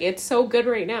good. Like it's so good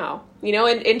right now, you know,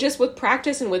 and just with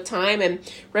practice and with time and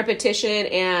repetition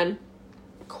and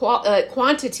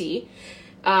quantity,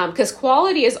 because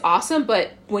quality is awesome,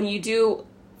 but when you do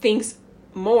things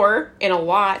more and a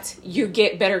lot, you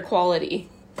get better quality.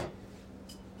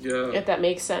 Yeah. If that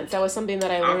makes sense. That was something that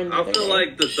I learned. I feel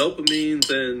like the dopamines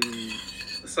and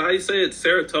so how you say it,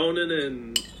 serotonin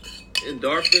and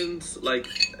endorphins, like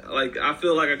I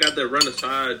feel like I got that run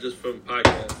aside just from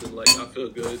podcasting. Like I feel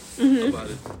good about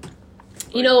it.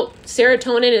 Like, you know,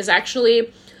 serotonin is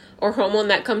actually a hormone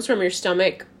that comes from your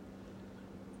stomach,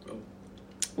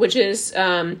 which is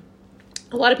a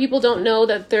lot of people don't know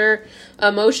that their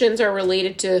emotions are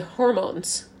related to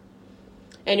hormones.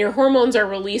 And your hormones are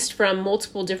released from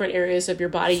multiple different areas of your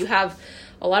body. You have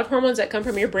a lot of hormones that come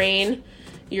from your brain,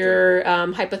 your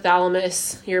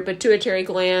hypothalamus, your pituitary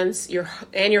glands, your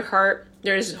heart.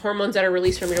 There's hormones that are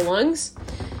released from your lungs,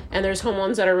 and there's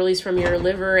hormones that are released from your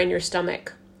liver and your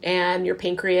stomach and your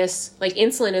pancreas. Like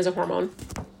insulin is a hormone,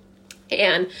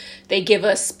 and they give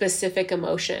us specific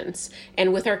emotions.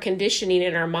 And with our conditioning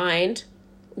in our mind,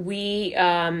 we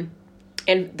and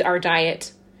our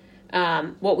diet,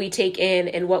 what we take in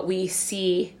and what we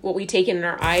see, what we take in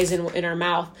our eyes and in our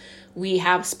mouth, we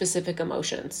have specific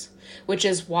emotions, which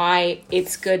is why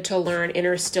it's good to learn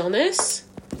inner stillness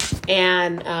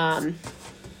and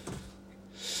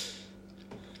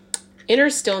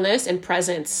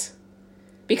presence,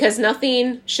 because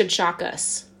nothing should shock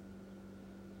us.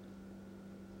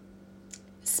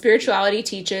 Spirituality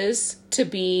teaches to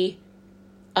be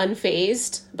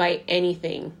unfazed by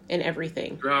anything and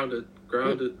everything. Grounded.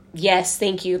 Yes,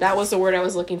 thank you. That was the word I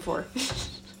was looking for.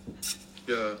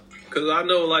 Yeah, because I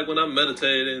know, like, when I'm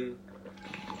meditating,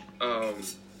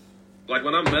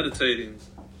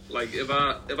 like, if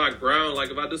I ground, like,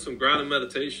 if I do some grounding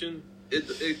meditation,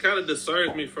 it kind of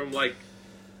discerns me from, like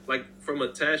from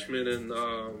attachment and,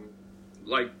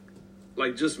 like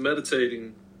just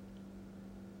meditating.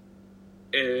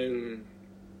 And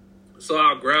so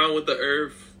I'll ground with the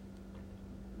earth.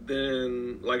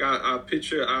 Then, like, I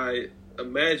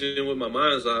imagine with my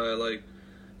mind's eye, like,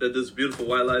 that this beautiful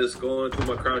white light is going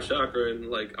through my crown chakra,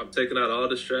 and, like, I'm taking out all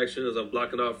distractions. I'm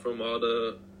blocking out from all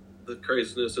the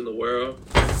craziness in the world.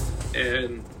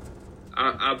 And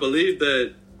I believe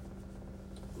that,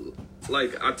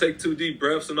 like, I take 2 deep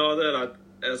breaths and all that.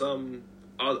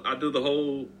 I do the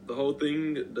whole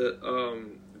thing, the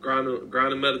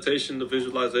grounding meditation, the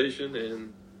visualization,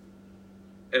 and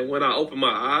when I open my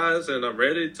eyes and I'm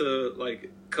ready to,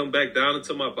 like, come back down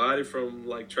into my body from,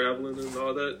 like, traveling and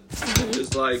all that,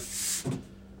 it's like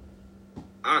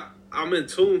I'm in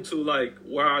tune to, like,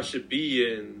 where I should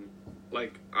be, and,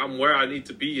 like, I'm where I need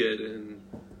to be at, and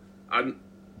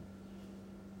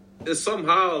it's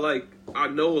somehow, like, I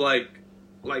know, like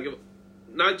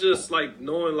not just, like,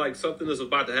 knowing, like, something is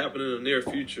about to happen in the near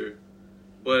future,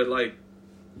 but, like,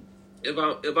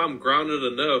 if I'm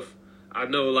grounded enough, I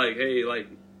know, like, hey, like,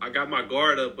 I got my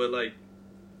guard up, but, like,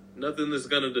 nothing is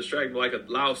gonna distract me, like a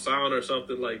loud sound or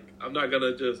something. Like, I'm not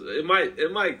gonna just, it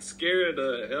might scare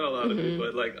the hell out of me,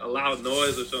 but, like, a loud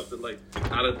noise or something, like,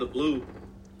 out of the blue,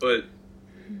 but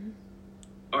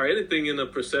or anything in the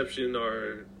perception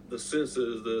or the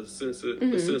senses, the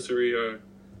sensory, or,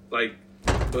 like,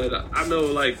 but I know,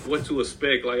 like, what to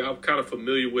expect. Like, I'm kind of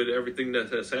familiar with everything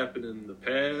that has happened in the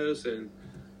past and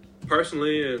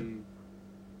personally, and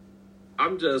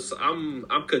I'm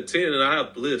content, and I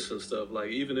have bliss and stuff.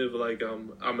 Like, even if, like,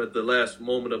 I'm at the last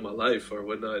moment of my life or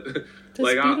whatnot,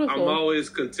 like, I'm always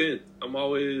content. I'm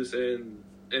always and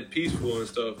peaceful and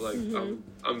stuff. Like,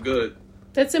 I'm good.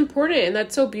 That's important, and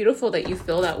that's so beautiful that you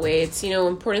feel that way. It's,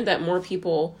 important that more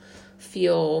people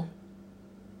feel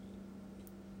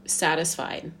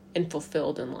satisfied and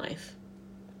fulfilled in life.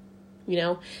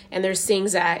 And there's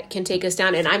things that can take us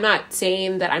down, and I'm not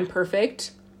saying that I'm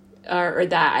perfect or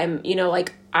that I'm,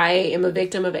 like, I am a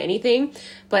victim of anything,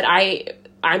 but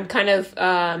I'm kind of,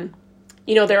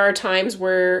 there are times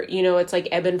where, it's like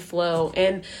ebb and flow,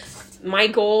 and my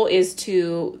goal is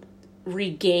to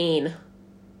regain,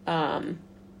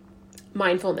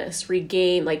 mindfulness,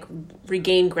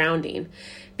 regain grounding,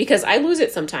 because I lose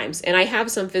it sometimes, and I have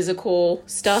some physical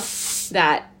stuff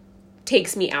that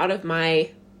takes me out of my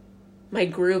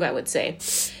groove, I would say.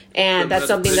 And that's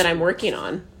something that I'm working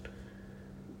on.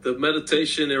 The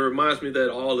meditation, it reminds me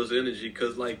that all is energy,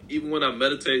 because, like, even when I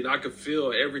meditate, I can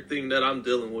feel everything that I'm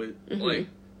dealing with.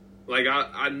 Like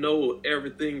I know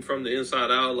everything from the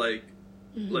inside out. Like,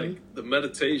 like the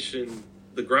meditation,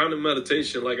 the grounding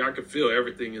meditation, like, I can feel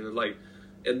everything, and, like,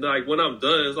 when I'm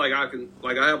done, it's like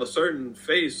I have a certain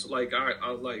face. Like,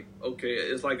 I like, okay,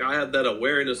 it's like I have that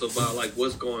awareness about, like,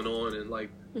 what's going on, and, like,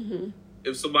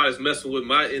 if somebody's messing with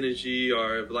my energy,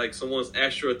 or if, like, someone's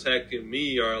astral attacking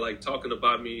me, or, like, talking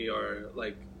about me, or,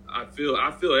 like, I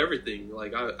feel everything.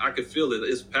 Like, I can feel it.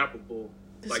 It's palpable.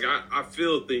 Like, I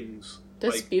feel things.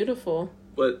 That's, like, beautiful.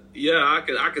 But yeah, I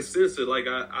can sense it. Like,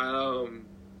 I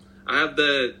have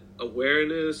that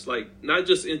awareness, like, not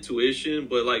just intuition,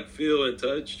 but, like, feel and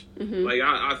touch. Like,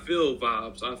 I feel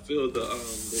vibes. I feel the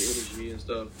energy and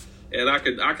stuff, and I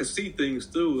can see things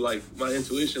through, like, my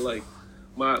intuition. Like,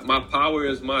 my power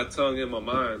is my tongue and my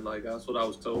mind. Like, that's what I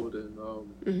was told,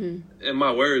 and and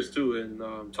my words too,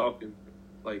 and talking.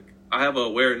 Like, I have an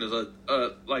awareness.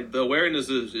 Like, the awareness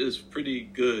is pretty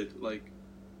good. Like,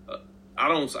 I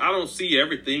don't see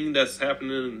everything that's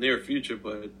happening in the near future,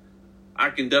 but I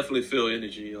can definitely feel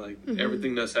energy. Like,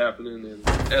 everything that's happening, and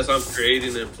as I'm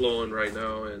creating and flowing right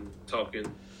now and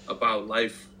talking about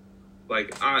life,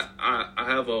 like, I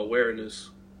have an awareness.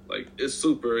 Like, it's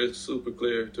super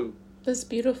clear too. That's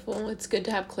beautiful. It's good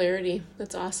to have clarity.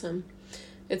 That's awesome.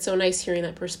 It's so nice hearing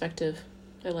that perspective.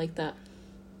 I like that.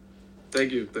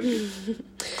 Thank you.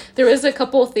 There was a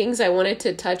couple of things I wanted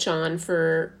to touch on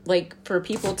for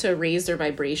people to raise their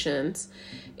vibrations.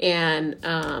 And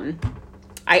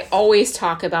I always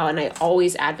talk about, and I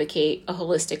always advocate, a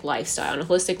holistic lifestyle. And a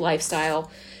holistic lifestyle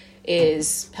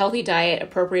is healthy diet,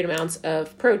 appropriate amounts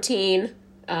of protein,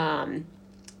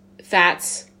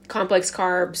 fats, complex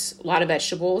carbs, a lot of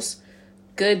vegetables,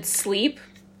 good sleep,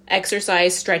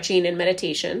 exercise, stretching, and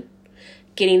meditation,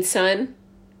 getting sun,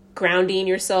 grounding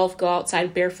yourself, go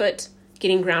outside barefoot,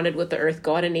 getting grounded with the earth,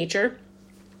 go out in nature,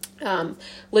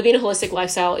 Living a holistic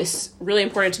lifestyle is really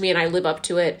important to me, and I live up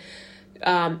to it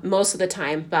most of the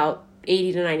time, about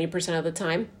 80 to 90% of the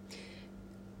time.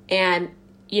 And,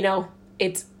 you know,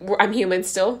 I'm human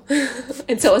still,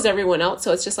 and so is everyone else.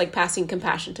 So it's just like passing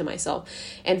compassion to myself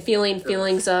and feeling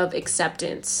feelings of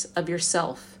acceptance of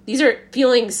yourself. These are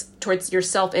feelings towards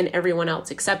yourself and everyone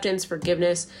else: acceptance,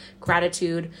 forgiveness,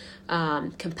 gratitude,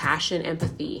 compassion,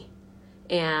 empathy,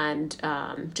 and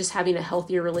just having a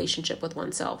healthier relationship with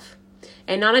oneself.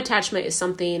 And non-attachment is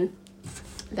something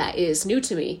that is new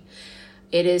to me.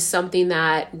 It is something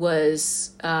that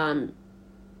was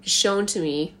shown to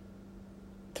me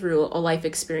through a life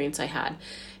experience I had.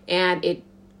 And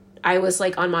I was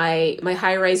like on my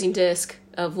high rising disc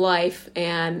of life,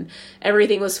 and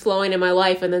everything was flowing in my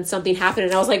life, and then something happened,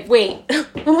 and I was like, wait.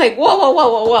 I'm like,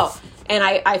 whoa. And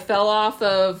I fell off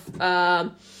of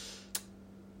my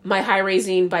high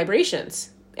rising vibrations.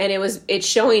 And it's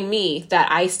showing me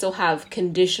that I still have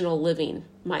conditional living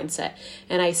mindset,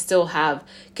 and I still have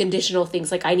conditional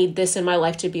things like I need this in my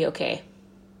life to be okay.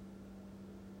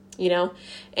 You know,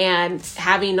 and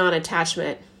having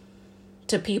non-attachment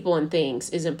to people and things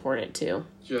is important too.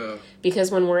 Yeah. Because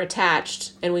when we're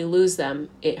attached and we lose them,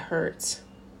 it hurts.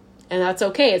 And that's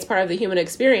okay. It's part of the human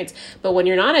experience. But when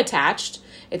you're not attached,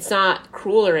 it's not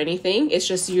cruel or anything. It's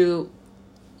just you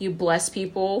bless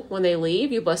people when they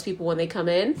leave. You bless people when they come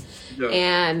in. Yeah.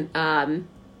 And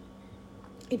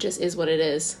it just is what it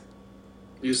is.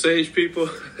 You sage people?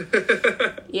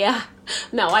 Yeah.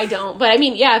 No, I don't. But I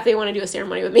mean, yeah, if they want to do a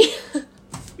ceremony with me.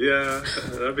 Yeah,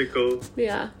 that'd be cool.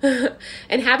 Yeah.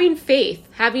 And having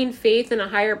faith in a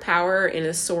higher power, in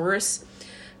a source.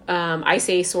 I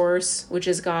say source, which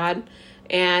is God.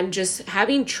 And just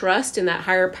having trust in that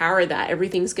higher power that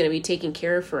everything's going to be taken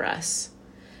care of for us.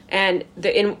 And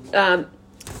in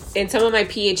some of my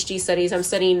PhD studies, I'm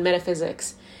studying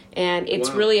metaphysics. And it's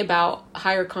really about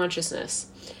higher consciousness.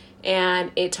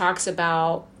 And it talks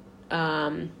about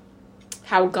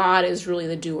how God is really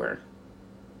the doer.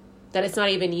 That it's not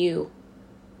even you.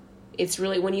 It's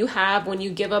really when you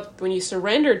give up, when you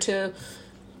surrender to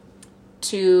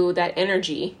that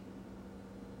energy,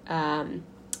 and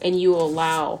you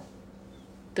allow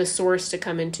the source to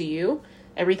come into you,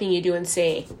 everything you do and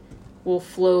say will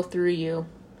flow through you.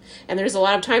 And there's a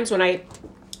lot of times when I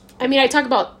talk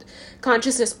about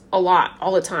consciousness a lot,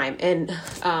 all the time, and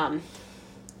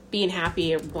being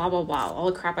happy, or blah, blah, blah,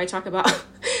 all the crap I talk about.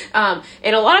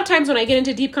 And a lot of times when I get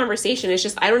into deep conversation, it's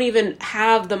just, I don't even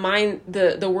have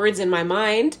the words in my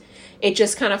mind. It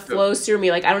just kind of flows through me.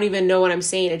 Like, I don't even know what I'm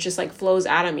saying. It just like flows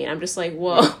out of me. And I'm just like,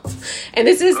 whoa. And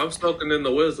I'm soaking in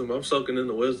the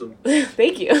wisdom.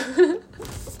 Thank you.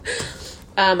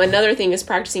 Another thing is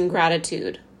practicing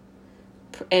gratitude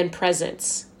and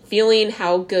presence. Feeling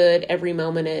how good every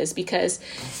moment is, because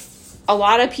a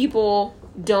lot of people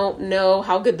don't know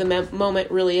how good the moment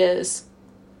really is.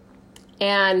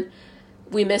 And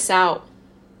we miss out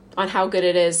on how good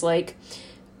it is. Like,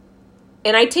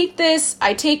 and I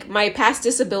take my past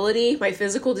disability, my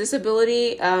physical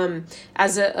disability,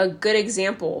 as a good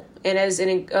example, and as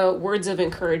words of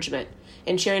encouragement,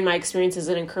 and sharing my experience as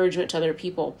an encouragement to other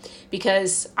people.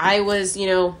 Because I was,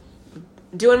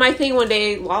 doing my thing one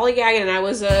day, lollygagging, and I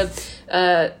was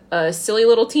a silly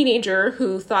little teenager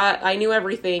who thought I knew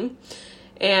everything,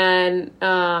 and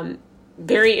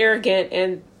very arrogant,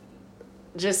 and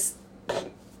just,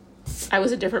 I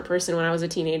was a different person when I was a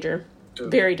teenager. Yeah,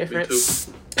 very different.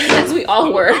 As we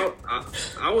all were.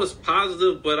 I was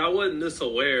positive, but I wasn't this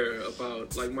aware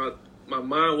about, like, my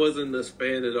mind wasn't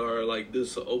expanded or like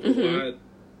this open wide.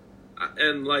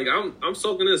 And like I'm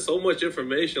soaking in so much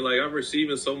information, like I'm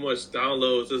receiving so much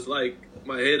downloads. It's like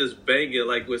my head is banging,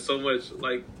 like with so much,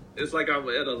 like it's like I'm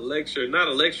at a lecture, not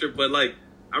a lecture, but like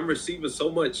I'm receiving so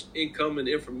much incoming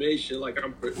information, like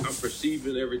I'm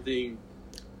perceiving everything.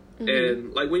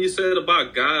 And like when you said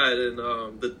about God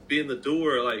and being the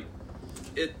doer, like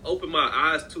it opened my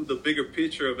eyes to the bigger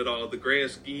picture of it all, the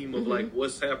grand scheme of like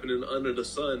what's happening under the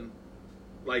sun.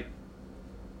 Like,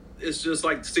 it's just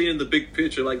like seeing the big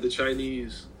picture, like the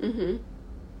Chinese.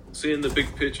 Seeing the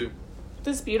big picture.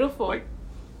 That's beautiful. And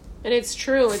it's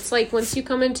true. It's like once you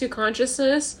come into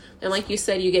consciousness, and like you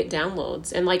said, you get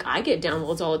downloads. And like I get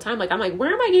downloads all the time. Like I'm like,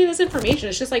 where am I getting this information?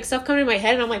 It's just like stuff coming to my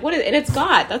head, and I'm like, what is it? And it's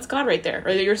God. That's God right there. Or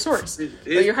your source. Or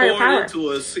your higher power. He's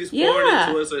pouring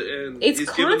into us, and it's He's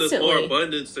constantly giving us more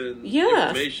abundance and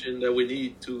information that we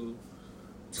need to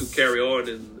carry on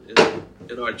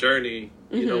in our journey.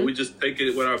 You know, we just take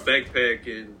it with our backpack,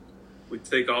 and we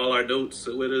take all our notes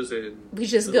with us, and we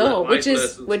just go, which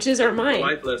is our mind.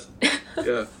 Life lesson.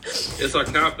 Yeah, it's our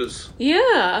compass.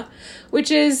 Yeah,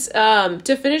 which is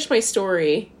to finish my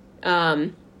story.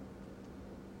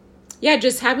 yeah,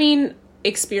 just having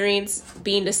experience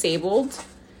being disabled.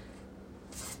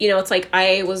 You know, it's like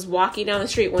I was walking down the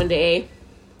street one day,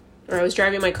 or I was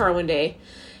driving my car one day,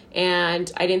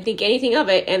 and I didn't think anything of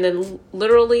it. And then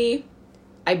literally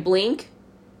I blink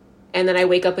and then I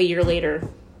wake up a year later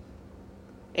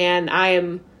and I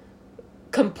am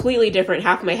completely different.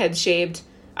 Half my head's shaved.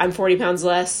 I'm 40 pounds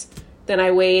less than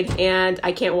I weighed, and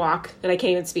I can't walk, and I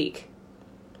can't even speak.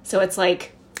 So it's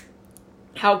like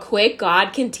how quick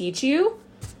God can teach you.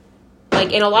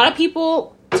 Like, and a lot of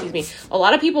people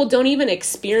don't even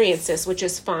experience this, which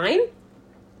is fine.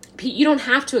 You don't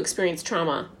have to experience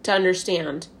trauma to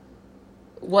understand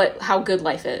how good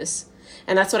life is.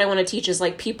 And that's what I want to teach is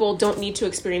like people don't need to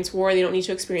experience war. They don't need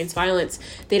to experience violence.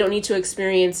 They don't need to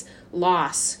experience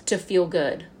loss to feel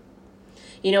good.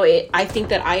 You know, I think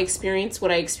that I experienced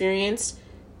what I experienced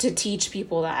to teach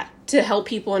people that, to help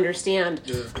people understand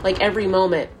like every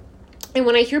moment. And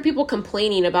when I hear people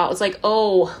complaining about, it's like,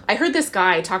 oh, I heard this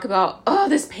guy talk about, oh,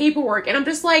 this paperwork. And I'm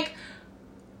just like,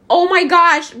 oh my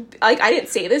gosh. Like, I didn't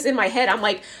say this in my head. I'm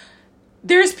like,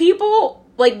 there's people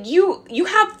like you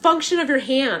have function of your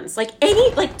hands, like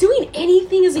doing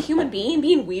anything as a human being,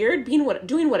 being weird,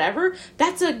 doing whatever.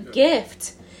 That's a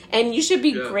gift. And you should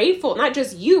be grateful, not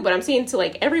just you, but I'm saying to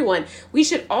like everyone, we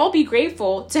should all be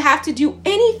grateful to have to do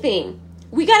anything.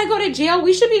 We got to go to jail.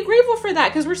 We should be grateful for that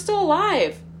because we're still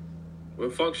alive. We're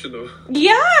functional.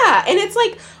 Yeah. And it's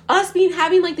like us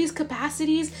having like these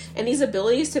capacities and these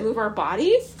abilities to move our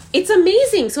body. It's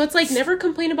amazing. So it's like never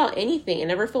complain about anything and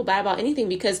never feel bad about anything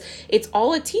because it's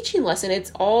all a teaching lesson.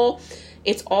 It's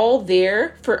all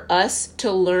there for us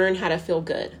to learn how to feel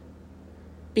good.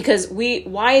 Because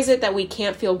why is it that we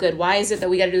can't feel good? Why is it that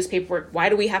we got to do this paperwork? Why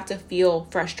do we have to feel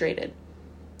frustrated?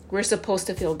 We're supposed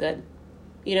to feel good,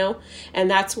 you know?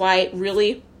 And that's why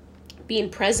really being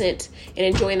present and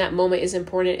enjoying that moment is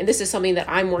important. And this is something that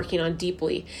I'm working on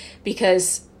deeply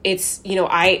because it's, you know,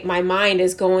 my mind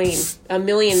is going a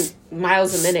million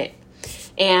miles a minute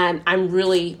and I'm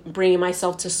really bringing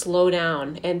myself to slow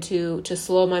down and to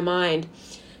slow my mind.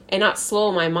 And not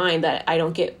slow my mind that I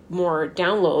don't get more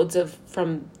downloads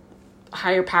from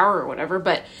higher power or whatever,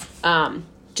 but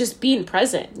just being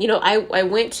present. You know, I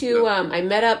went to, I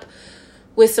met up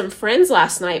with some friends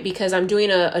last night because I'm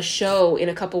doing a show in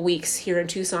a couple weeks here in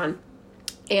Tucson.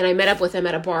 And I met up with them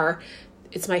at a bar.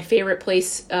 It's my favorite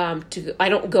place I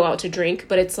don't go out to drink,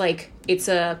 but it's like,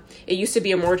 it used to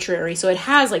be a mortuary. So it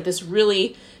has like this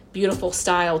really beautiful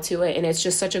style to it. And it's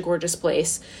just such a gorgeous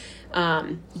place.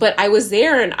 But I was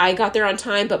there and I got there on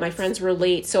time, but my friends were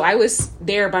late. So I was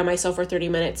there by myself for 30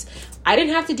 minutes. I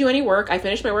didn't have to do any work. I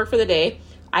finished my work for the day.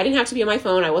 I didn't have to be on my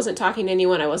phone. I wasn't talking to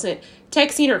anyone. I wasn't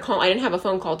texting or calling. I didn't have a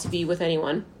phone call to be with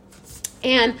anyone.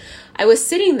 And I was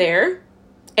sitting there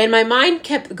and my mind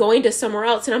kept going to somewhere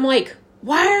else. And I'm like,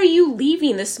 why are you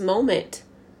leaving this moment?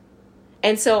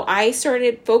 And so I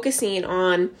started focusing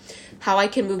on how I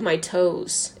can move my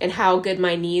toes and how good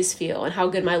my knees feel and how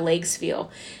good my legs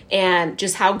feel and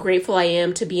just how grateful I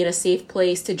am to be in a safe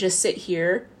place to just sit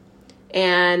here.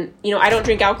 And, you know, I don't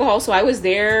drink alcohol, so I was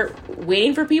there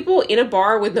waiting for people in a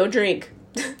bar with no drink.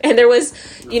 And there was,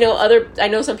 you know, I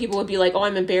know some people would be like, oh,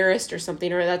 I'm embarrassed or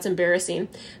something, or that's embarrassing.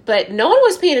 But no one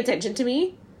was paying attention to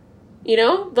me, you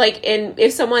know, like, and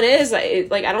if someone is, I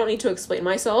don't need to explain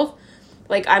myself.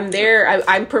 Like I'm there,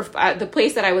 the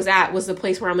place that I was at was the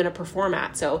place where I'm going to perform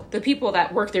at. So the people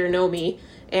that work there know me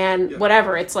and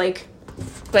whatever. It's like,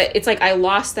 but it's like I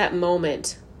lost that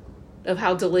moment of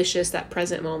how delicious that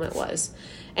present moment was.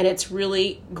 And it's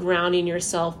really grounding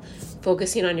yourself,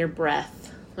 focusing on your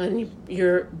breath, on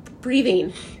your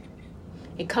breathing,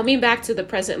 and coming back to the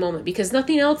present moment because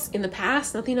nothing else in the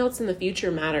past, nothing else in the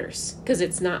future matters because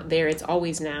it's not there. It's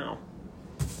always now.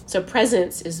 So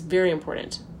presence is very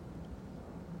important.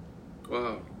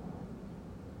 Wow.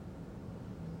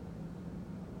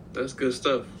 That's good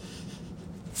stuff.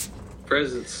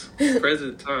 Presence.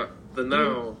 Present time. The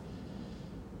now.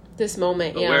 This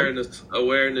moment,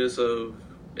 Awareness of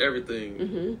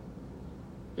everything.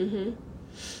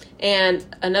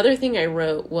 And another thing I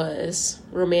wrote was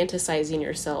romanticizing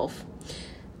yourself.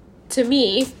 To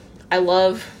me, I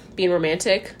love being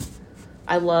romantic.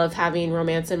 I love having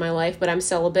romance in my life, but I'm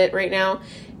celibate right now.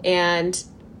 And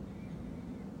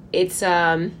it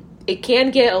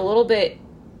can get a little bit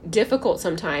difficult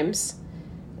sometimes.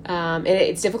 And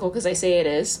it's difficult because I say it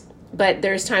is. But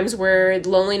there's times where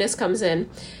loneliness comes in.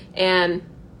 And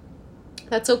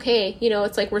that's okay. You know,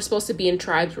 it's like we're supposed to be in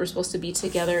tribes. We're supposed to be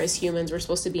together as humans. We're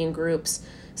supposed to be in groups.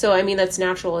 So, I mean, that's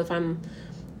natural. If I'm,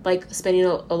 like, spending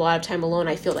a lot of time alone,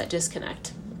 I feel that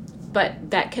disconnect.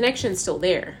 But that connection's still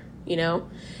there, you know?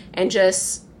 And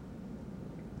just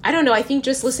I don't know. I think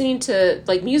just listening to,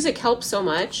 like, music helps so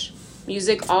much.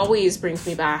 Music always brings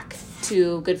me back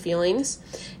to good feelings.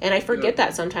 And I forget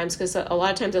that sometimes because a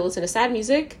lot of times I listen to sad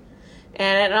music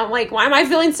and I'm like, why am I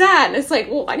feeling sad? And it's like,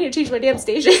 well, I need to change my damn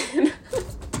station.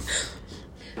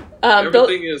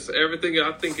 Everything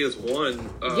I think is one.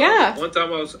 Yeah. One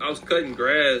time I was cutting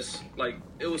grass. Like,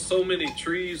 it was so many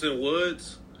trees and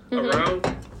woods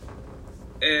around.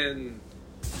 And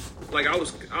like I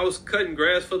was cutting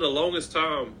grass for the longest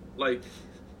time. Like,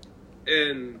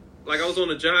 and like I was on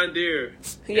a John Deere.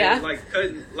 Yeah. And, like,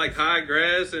 cutting like high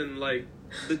grass and like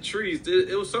the trees.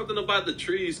 It was something about the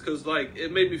trees because like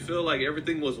it made me feel like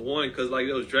everything was one because like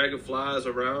there was dragonflies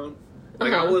around.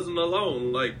 Like I wasn't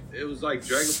alone. Like it was like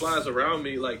dragonflies around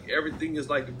me. Like everything is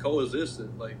like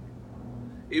coexistent. Like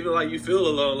even like you feel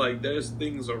alone. Like there's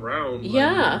things around. Like,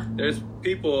 yeah. There's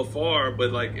people afar,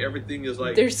 but like everything is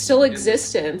like there's still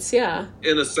existence. Yeah.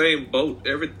 In the same boat.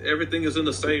 Everything is in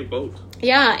the same boat.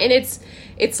 Yeah, and it's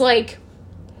like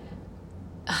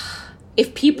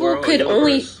if people could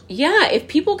only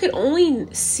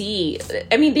see.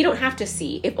 I mean, they don't have to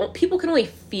see. If people could only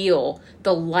feel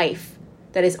the life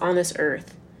that is on this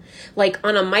earth. Like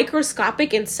on a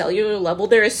microscopic and cellular level,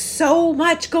 there is so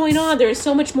much going on. There is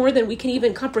so much more than we can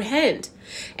even comprehend.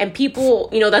 And people,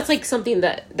 that's like something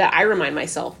that I remind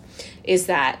myself is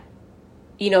that,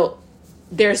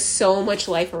 there's so much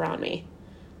life around me.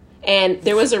 And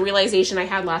there was a realization I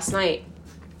had last night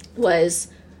was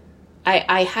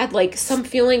I had like some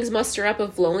feelings muster up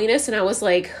of loneliness. And I was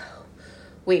like,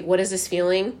 wait, what is this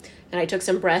feeling? And I took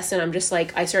some breaths and I'm just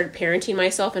like, I started parenting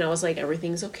myself and I was like,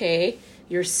 everything's okay.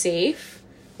 You're safe.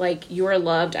 Like, you are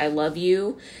loved. I love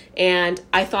you. And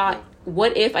I thought,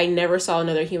 what if I never saw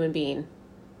another human being?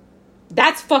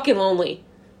 That's fucking lonely.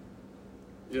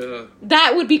 Yeah.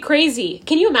 That would be crazy.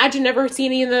 Can you imagine never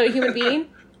seeing another human being?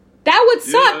 That would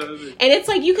suck. Yeah, and it's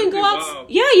like you can go out.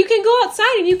 Yeah, you can go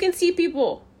outside and you can see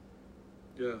people.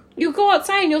 Yeah. You go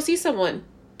outside and you'll see someone.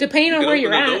 Depending on where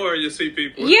you're at. Door, you see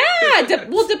people. Yeah. Depending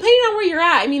on where you're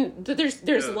at. I mean,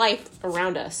 there's life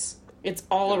around us. It's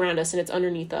all around us and it's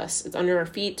underneath us. It's under our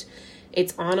feet.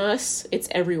 It's on us. It's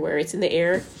everywhere. It's in the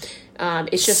air.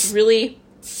 It's just really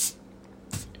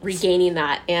regaining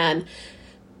that and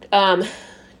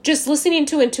just listening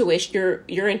to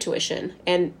your intuition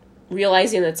and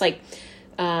realizing that's like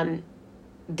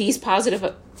these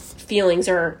positive feelings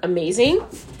are amazing.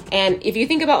 And if you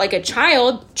think about like a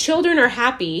child, children are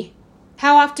happy.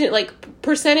 How often, like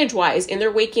percentage wise in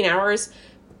their waking hours,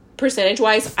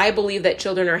 percentage-wise, I believe that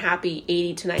children are happy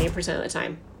 80 to 90% of the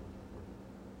time.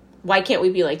 Why can't we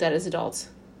be like that as adults?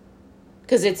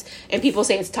 Because and people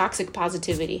say it's toxic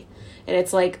positivity. And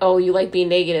it's like, oh, you like being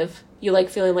negative. You like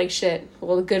feeling like shit.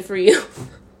 Well, good for you.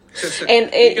 And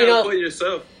you gotta put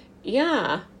yourself.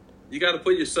 Yeah. You gotta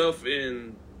put yourself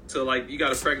in to like, you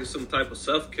gotta practice some type of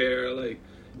self-care. Like,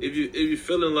 if you're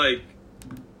feeling like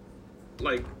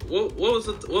what was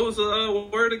the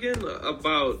word again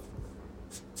about?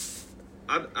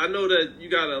 I know that you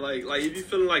gotta like if you're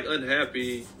feeling like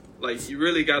unhappy, like you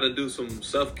really gotta do some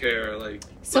self-care. Like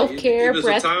self-care, if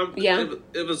breath.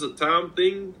 If it's a time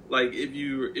thing, like if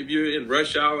you're in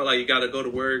rush hour, like you gotta go to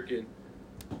work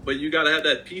but you gotta have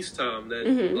that peace time. That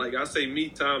like I say, me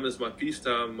time is my peace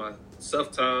time. My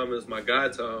self time is my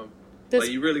God time. Like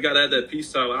you really gotta have that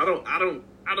peace time. I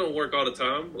don't work all the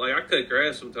time. Like I cut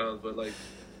grass sometimes, but like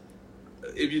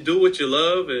if you do what you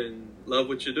love and love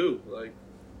what you do, like.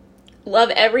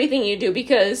 Love everything you do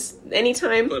because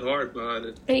anytime put heart behind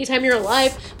it. Anytime you're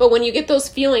alive, but when you get those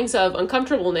feelings of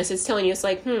uncomfortableness, it's telling you it's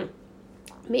like,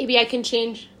 maybe I can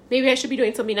change. Maybe I should be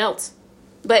doing something else.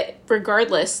 But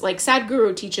regardless, like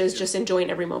Sadhguru teaches, just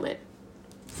enjoying every moment.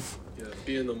 Yeah,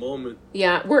 be in the moment.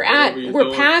 Yeah, we're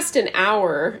past an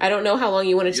hour. I don't know how long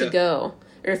you wanted to go,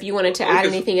 or if you wanted to add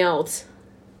anything else.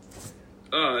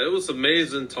 It was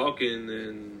amazing talking,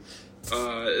 and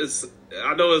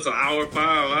I know it's an hour 5.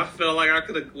 I felt like I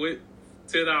could have quit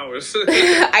 10 hours.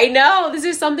 I know. This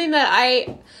is something that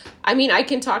I mean, I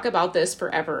can talk about this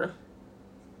forever.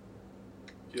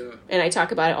 Yeah. And I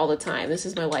talk about it all the time. This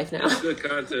is my life now. It's good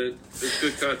content.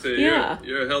 Yeah.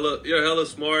 You're hella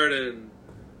smart and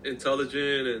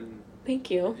intelligent, and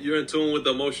thank you. You're in tune with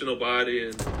the emotional body,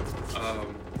 and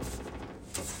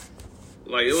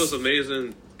like it was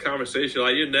amazing conversation.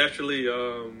 Like you're naturally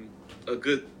a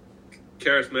good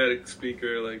charismatic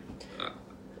speaker. Like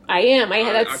I am.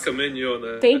 I commend you on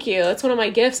that. Thank you. That's one of my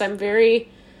gifts. I'm very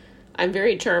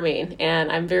charming,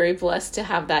 and I'm very blessed to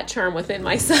have that charm within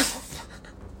myself.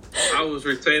 I was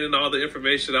retaining all the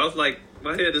information. I was like,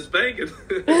 my head is banging.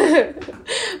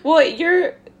 Well,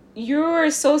 you're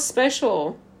so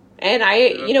special, and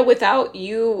without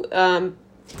you,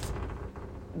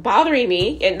 bothering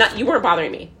me, and not you weren't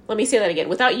bothering me. Let me say that again.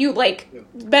 Without you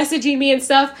messaging me and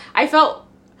stuff, I felt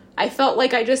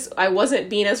like I wasn't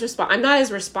being as I'm not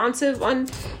as responsive on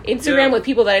Instagram with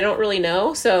people that I don't really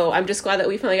know. So I'm just glad that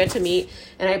we finally got to meet,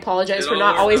 and I apologize for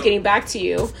not always getting back to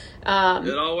you. It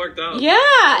all worked out. Yeah,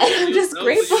 I'm just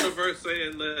grateful.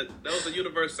 That was the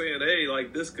universe saying, hey,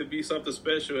 like, this could be something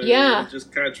special. And it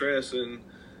just contrasts, and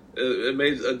it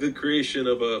made a good creation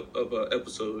of a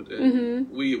episode. And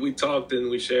we talked and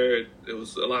we shared. It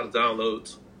was a lot of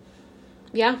downloads.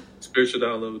 Yeah. Spiritual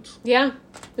downloads. Yeah.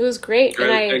 It was great.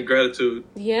 And gratitude.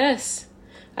 Yes.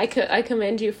 I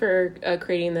commend you for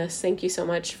creating this. Thank you so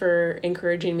much for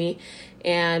encouraging me.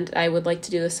 And I would like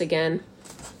to do this again.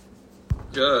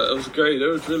 Yeah, it was great. It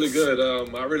was really good.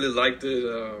 I really liked it.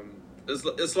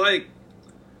 It's like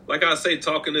I say,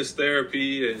 talking is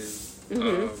therapy, and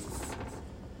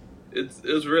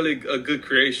it's really a good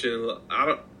creation.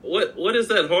 What is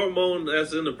that hormone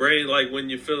that's in the brain, like when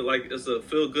you feel like it's a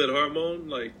feel good hormone,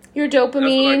 like your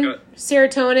dopamine,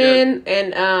 serotonin,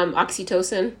 and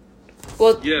oxytocin.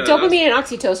 Well, dopamine and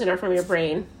oxytocin are from your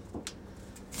brain,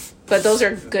 but those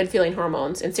are good feeling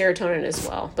hormones, and serotonin as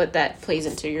well. But that plays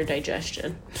into your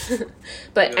digestion.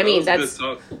 But I mean, that's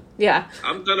good talk. Yeah.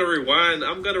 I'm gonna rewind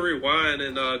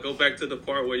and go back to the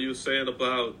part where you were saying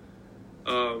about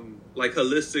like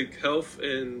holistic health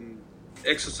and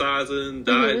exercising,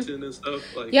 dieting, and stuff.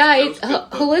 Like,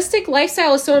 holistic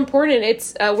lifestyle is so important.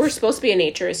 It's we're supposed to be in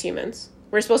nature as humans.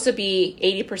 We're supposed to be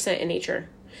 80% in nature,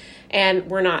 and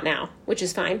we're not now, which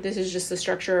is fine. This is just the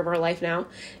structure of our life now.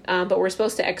 But we're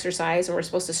supposed to exercise, and we're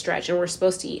supposed to stretch, and we're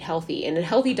supposed to eat healthy. And a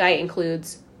healthy diet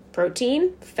includes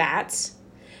protein, fats,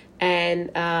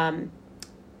 and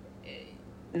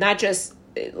not just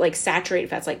like saturated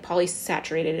fats, like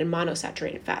polysaturated and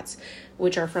monosaturated fats,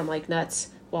 which are from like nuts,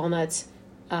 walnuts,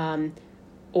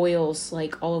 oils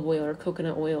like olive oil or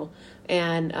coconut oil,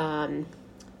 and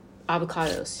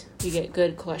avocados. You get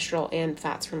good cholesterol and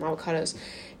fats from avocados,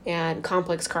 and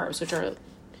complex carbs, which are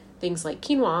things like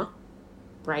quinoa,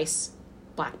 rice,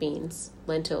 black beans,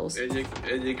 lentils, and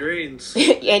your greens.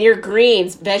 And your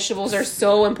greens. Vegetables are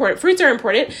so important. Fruits are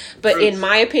important, but in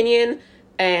my opinion,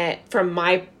 from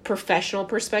my professional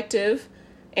perspective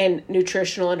and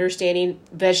nutritional understanding,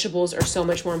 vegetables are so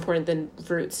much more important than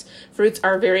fruits. Fruits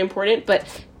are very important, but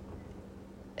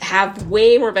have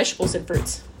way more vegetables than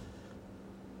fruits,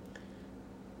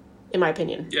 in my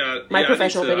opinion. My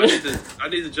professional opinion. I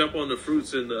need to jump on the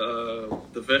fruits and the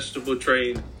vegetable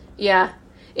train. Yeah.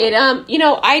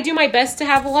 I do my best to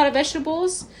have a lot of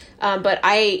vegetables, but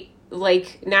I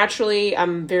naturally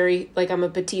I'm I'm a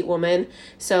petite woman,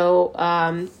 so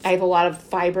I have a lot of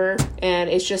fiber, and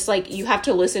it's just like you have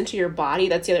to listen to your body.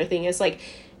 That's the other thing, is like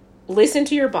listen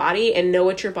to your body and know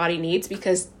what your body needs,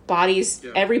 because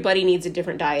everybody needs a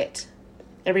different diet.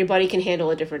 Everybody can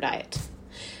handle a different diet,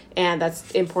 and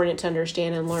that's important to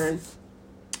understand and learn.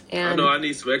 And I know I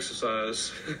need some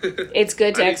exercise. It's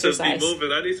good to exercise. I need to be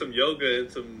moving. I need some yoga and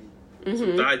some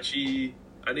Tai Chi.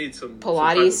 I need some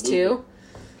Pilates too.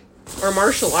 Or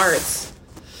martial arts.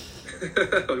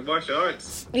 Martial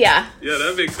arts. Yeah. Yeah,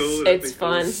 that'd be cool. It's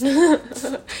fun.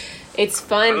 It's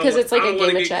fun because it's like a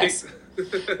game of chess.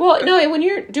 Well, no, when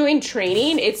you're doing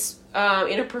training, it's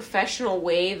in a professional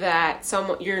way that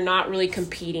you're not really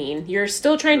competing. You're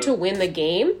still trying to win the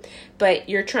game, but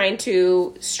you're trying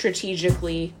to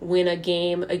strategically win a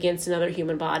game against another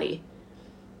human body.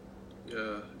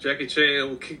 Yeah, Jackie Chan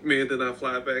will kick me and then I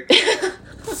fly back.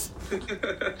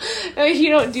 I mean,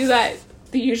 you don't do that.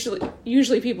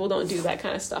 Usually people don't do that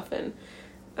kind of stuff in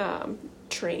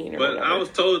training or whatever. But I was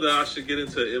told that I should get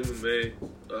into MMA.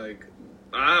 Like,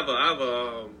 I have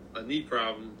a knee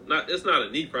problem. It's not a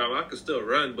knee problem. I can still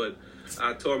run, but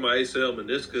I tore my ACL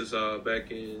meniscus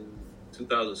back in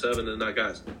 2007, and I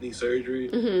got knee surgery.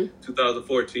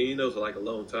 2014. That was like a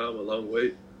long time, a long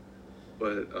wait.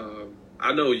 But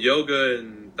I know yoga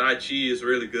and Tai Chi is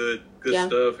really good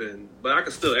stuff, but I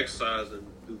can still exercise and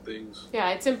do things.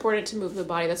 Yeah, it's important to move the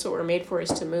body. That's what we're made for, is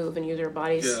to move and use our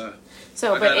bodies. Yeah.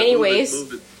 So, but anyways,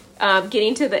 move it.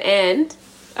 Getting to the end,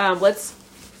 let's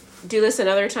do this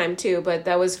another time too. But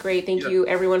that was great. Thank you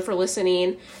everyone for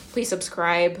listening. Please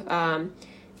subscribe.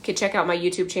 You can check out my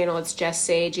YouTube channel. It's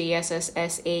Jessae,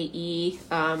 Jessae.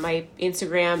 My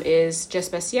Instagram is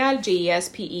Jespecial,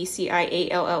 Jespeciall.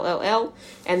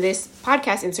 And this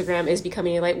podcast Instagram is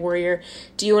Becoming a Light Warrior.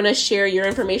 Do you want to share your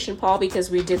information, Paul? Because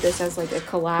we did this as like a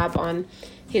collab on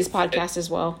his podcast as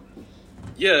well.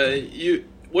 Yeah,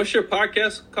 what's your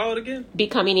podcast called again?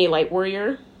 Becoming a Light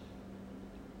Warrior.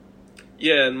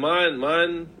 Yeah, and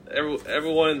mine.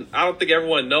 Everyone, I don't think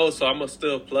everyone knows, so I'm gonna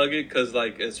still plug it because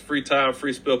like it's Free Time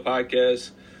Free Spill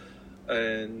podcast.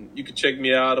 And you can check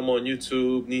me out. I'm on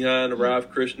YouTube, Nihan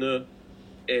Rav Krishna.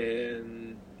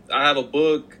 And I have a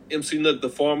book, MC Nook, The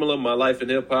Formula, My Life in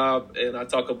Hip Hop. And I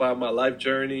talk about my life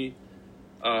journey.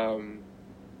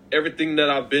 Everything that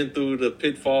I've been through, the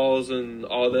pitfalls and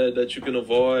all that you can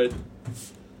avoid.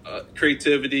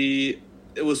 Creativity.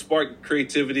 It will spark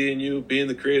creativity in you, being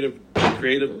the creative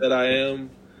that I am.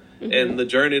 Mm-hmm. And the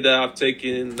journey that I've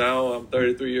taken. Now I'm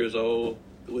 33 years old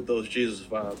with those Jesus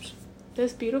vibes.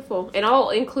 That's beautiful. And I'll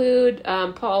include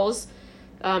Paul's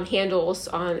handles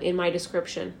in my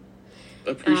description.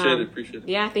 Appreciate it.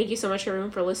 Yeah, thank you so much,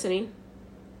 everyone, for listening.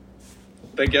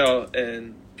 Thank y'all,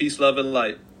 and peace, love, and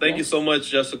light. Thank you so much,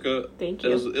 Jessica. Thank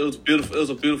you. It was beautiful. It was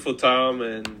a beautiful time,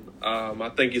 and I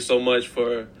thank you so much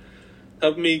for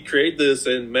helping me create this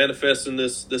and manifesting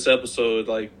this episode.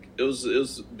 Like it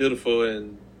was beautiful,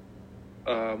 and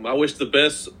I wish the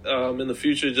best in the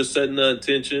future. Just setting the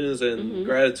intentions and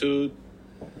gratitude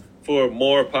for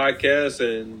more podcasts,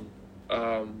 and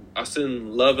I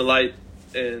send love and light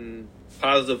and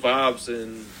positive vibes,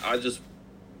 and I just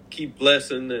keep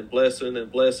blessing and blessing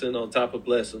and blessing on top of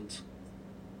blessings.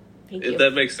 Thank you. If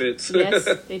that makes sense. Yes,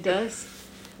 it does.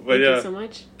 But Thank you so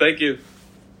much. Thank you.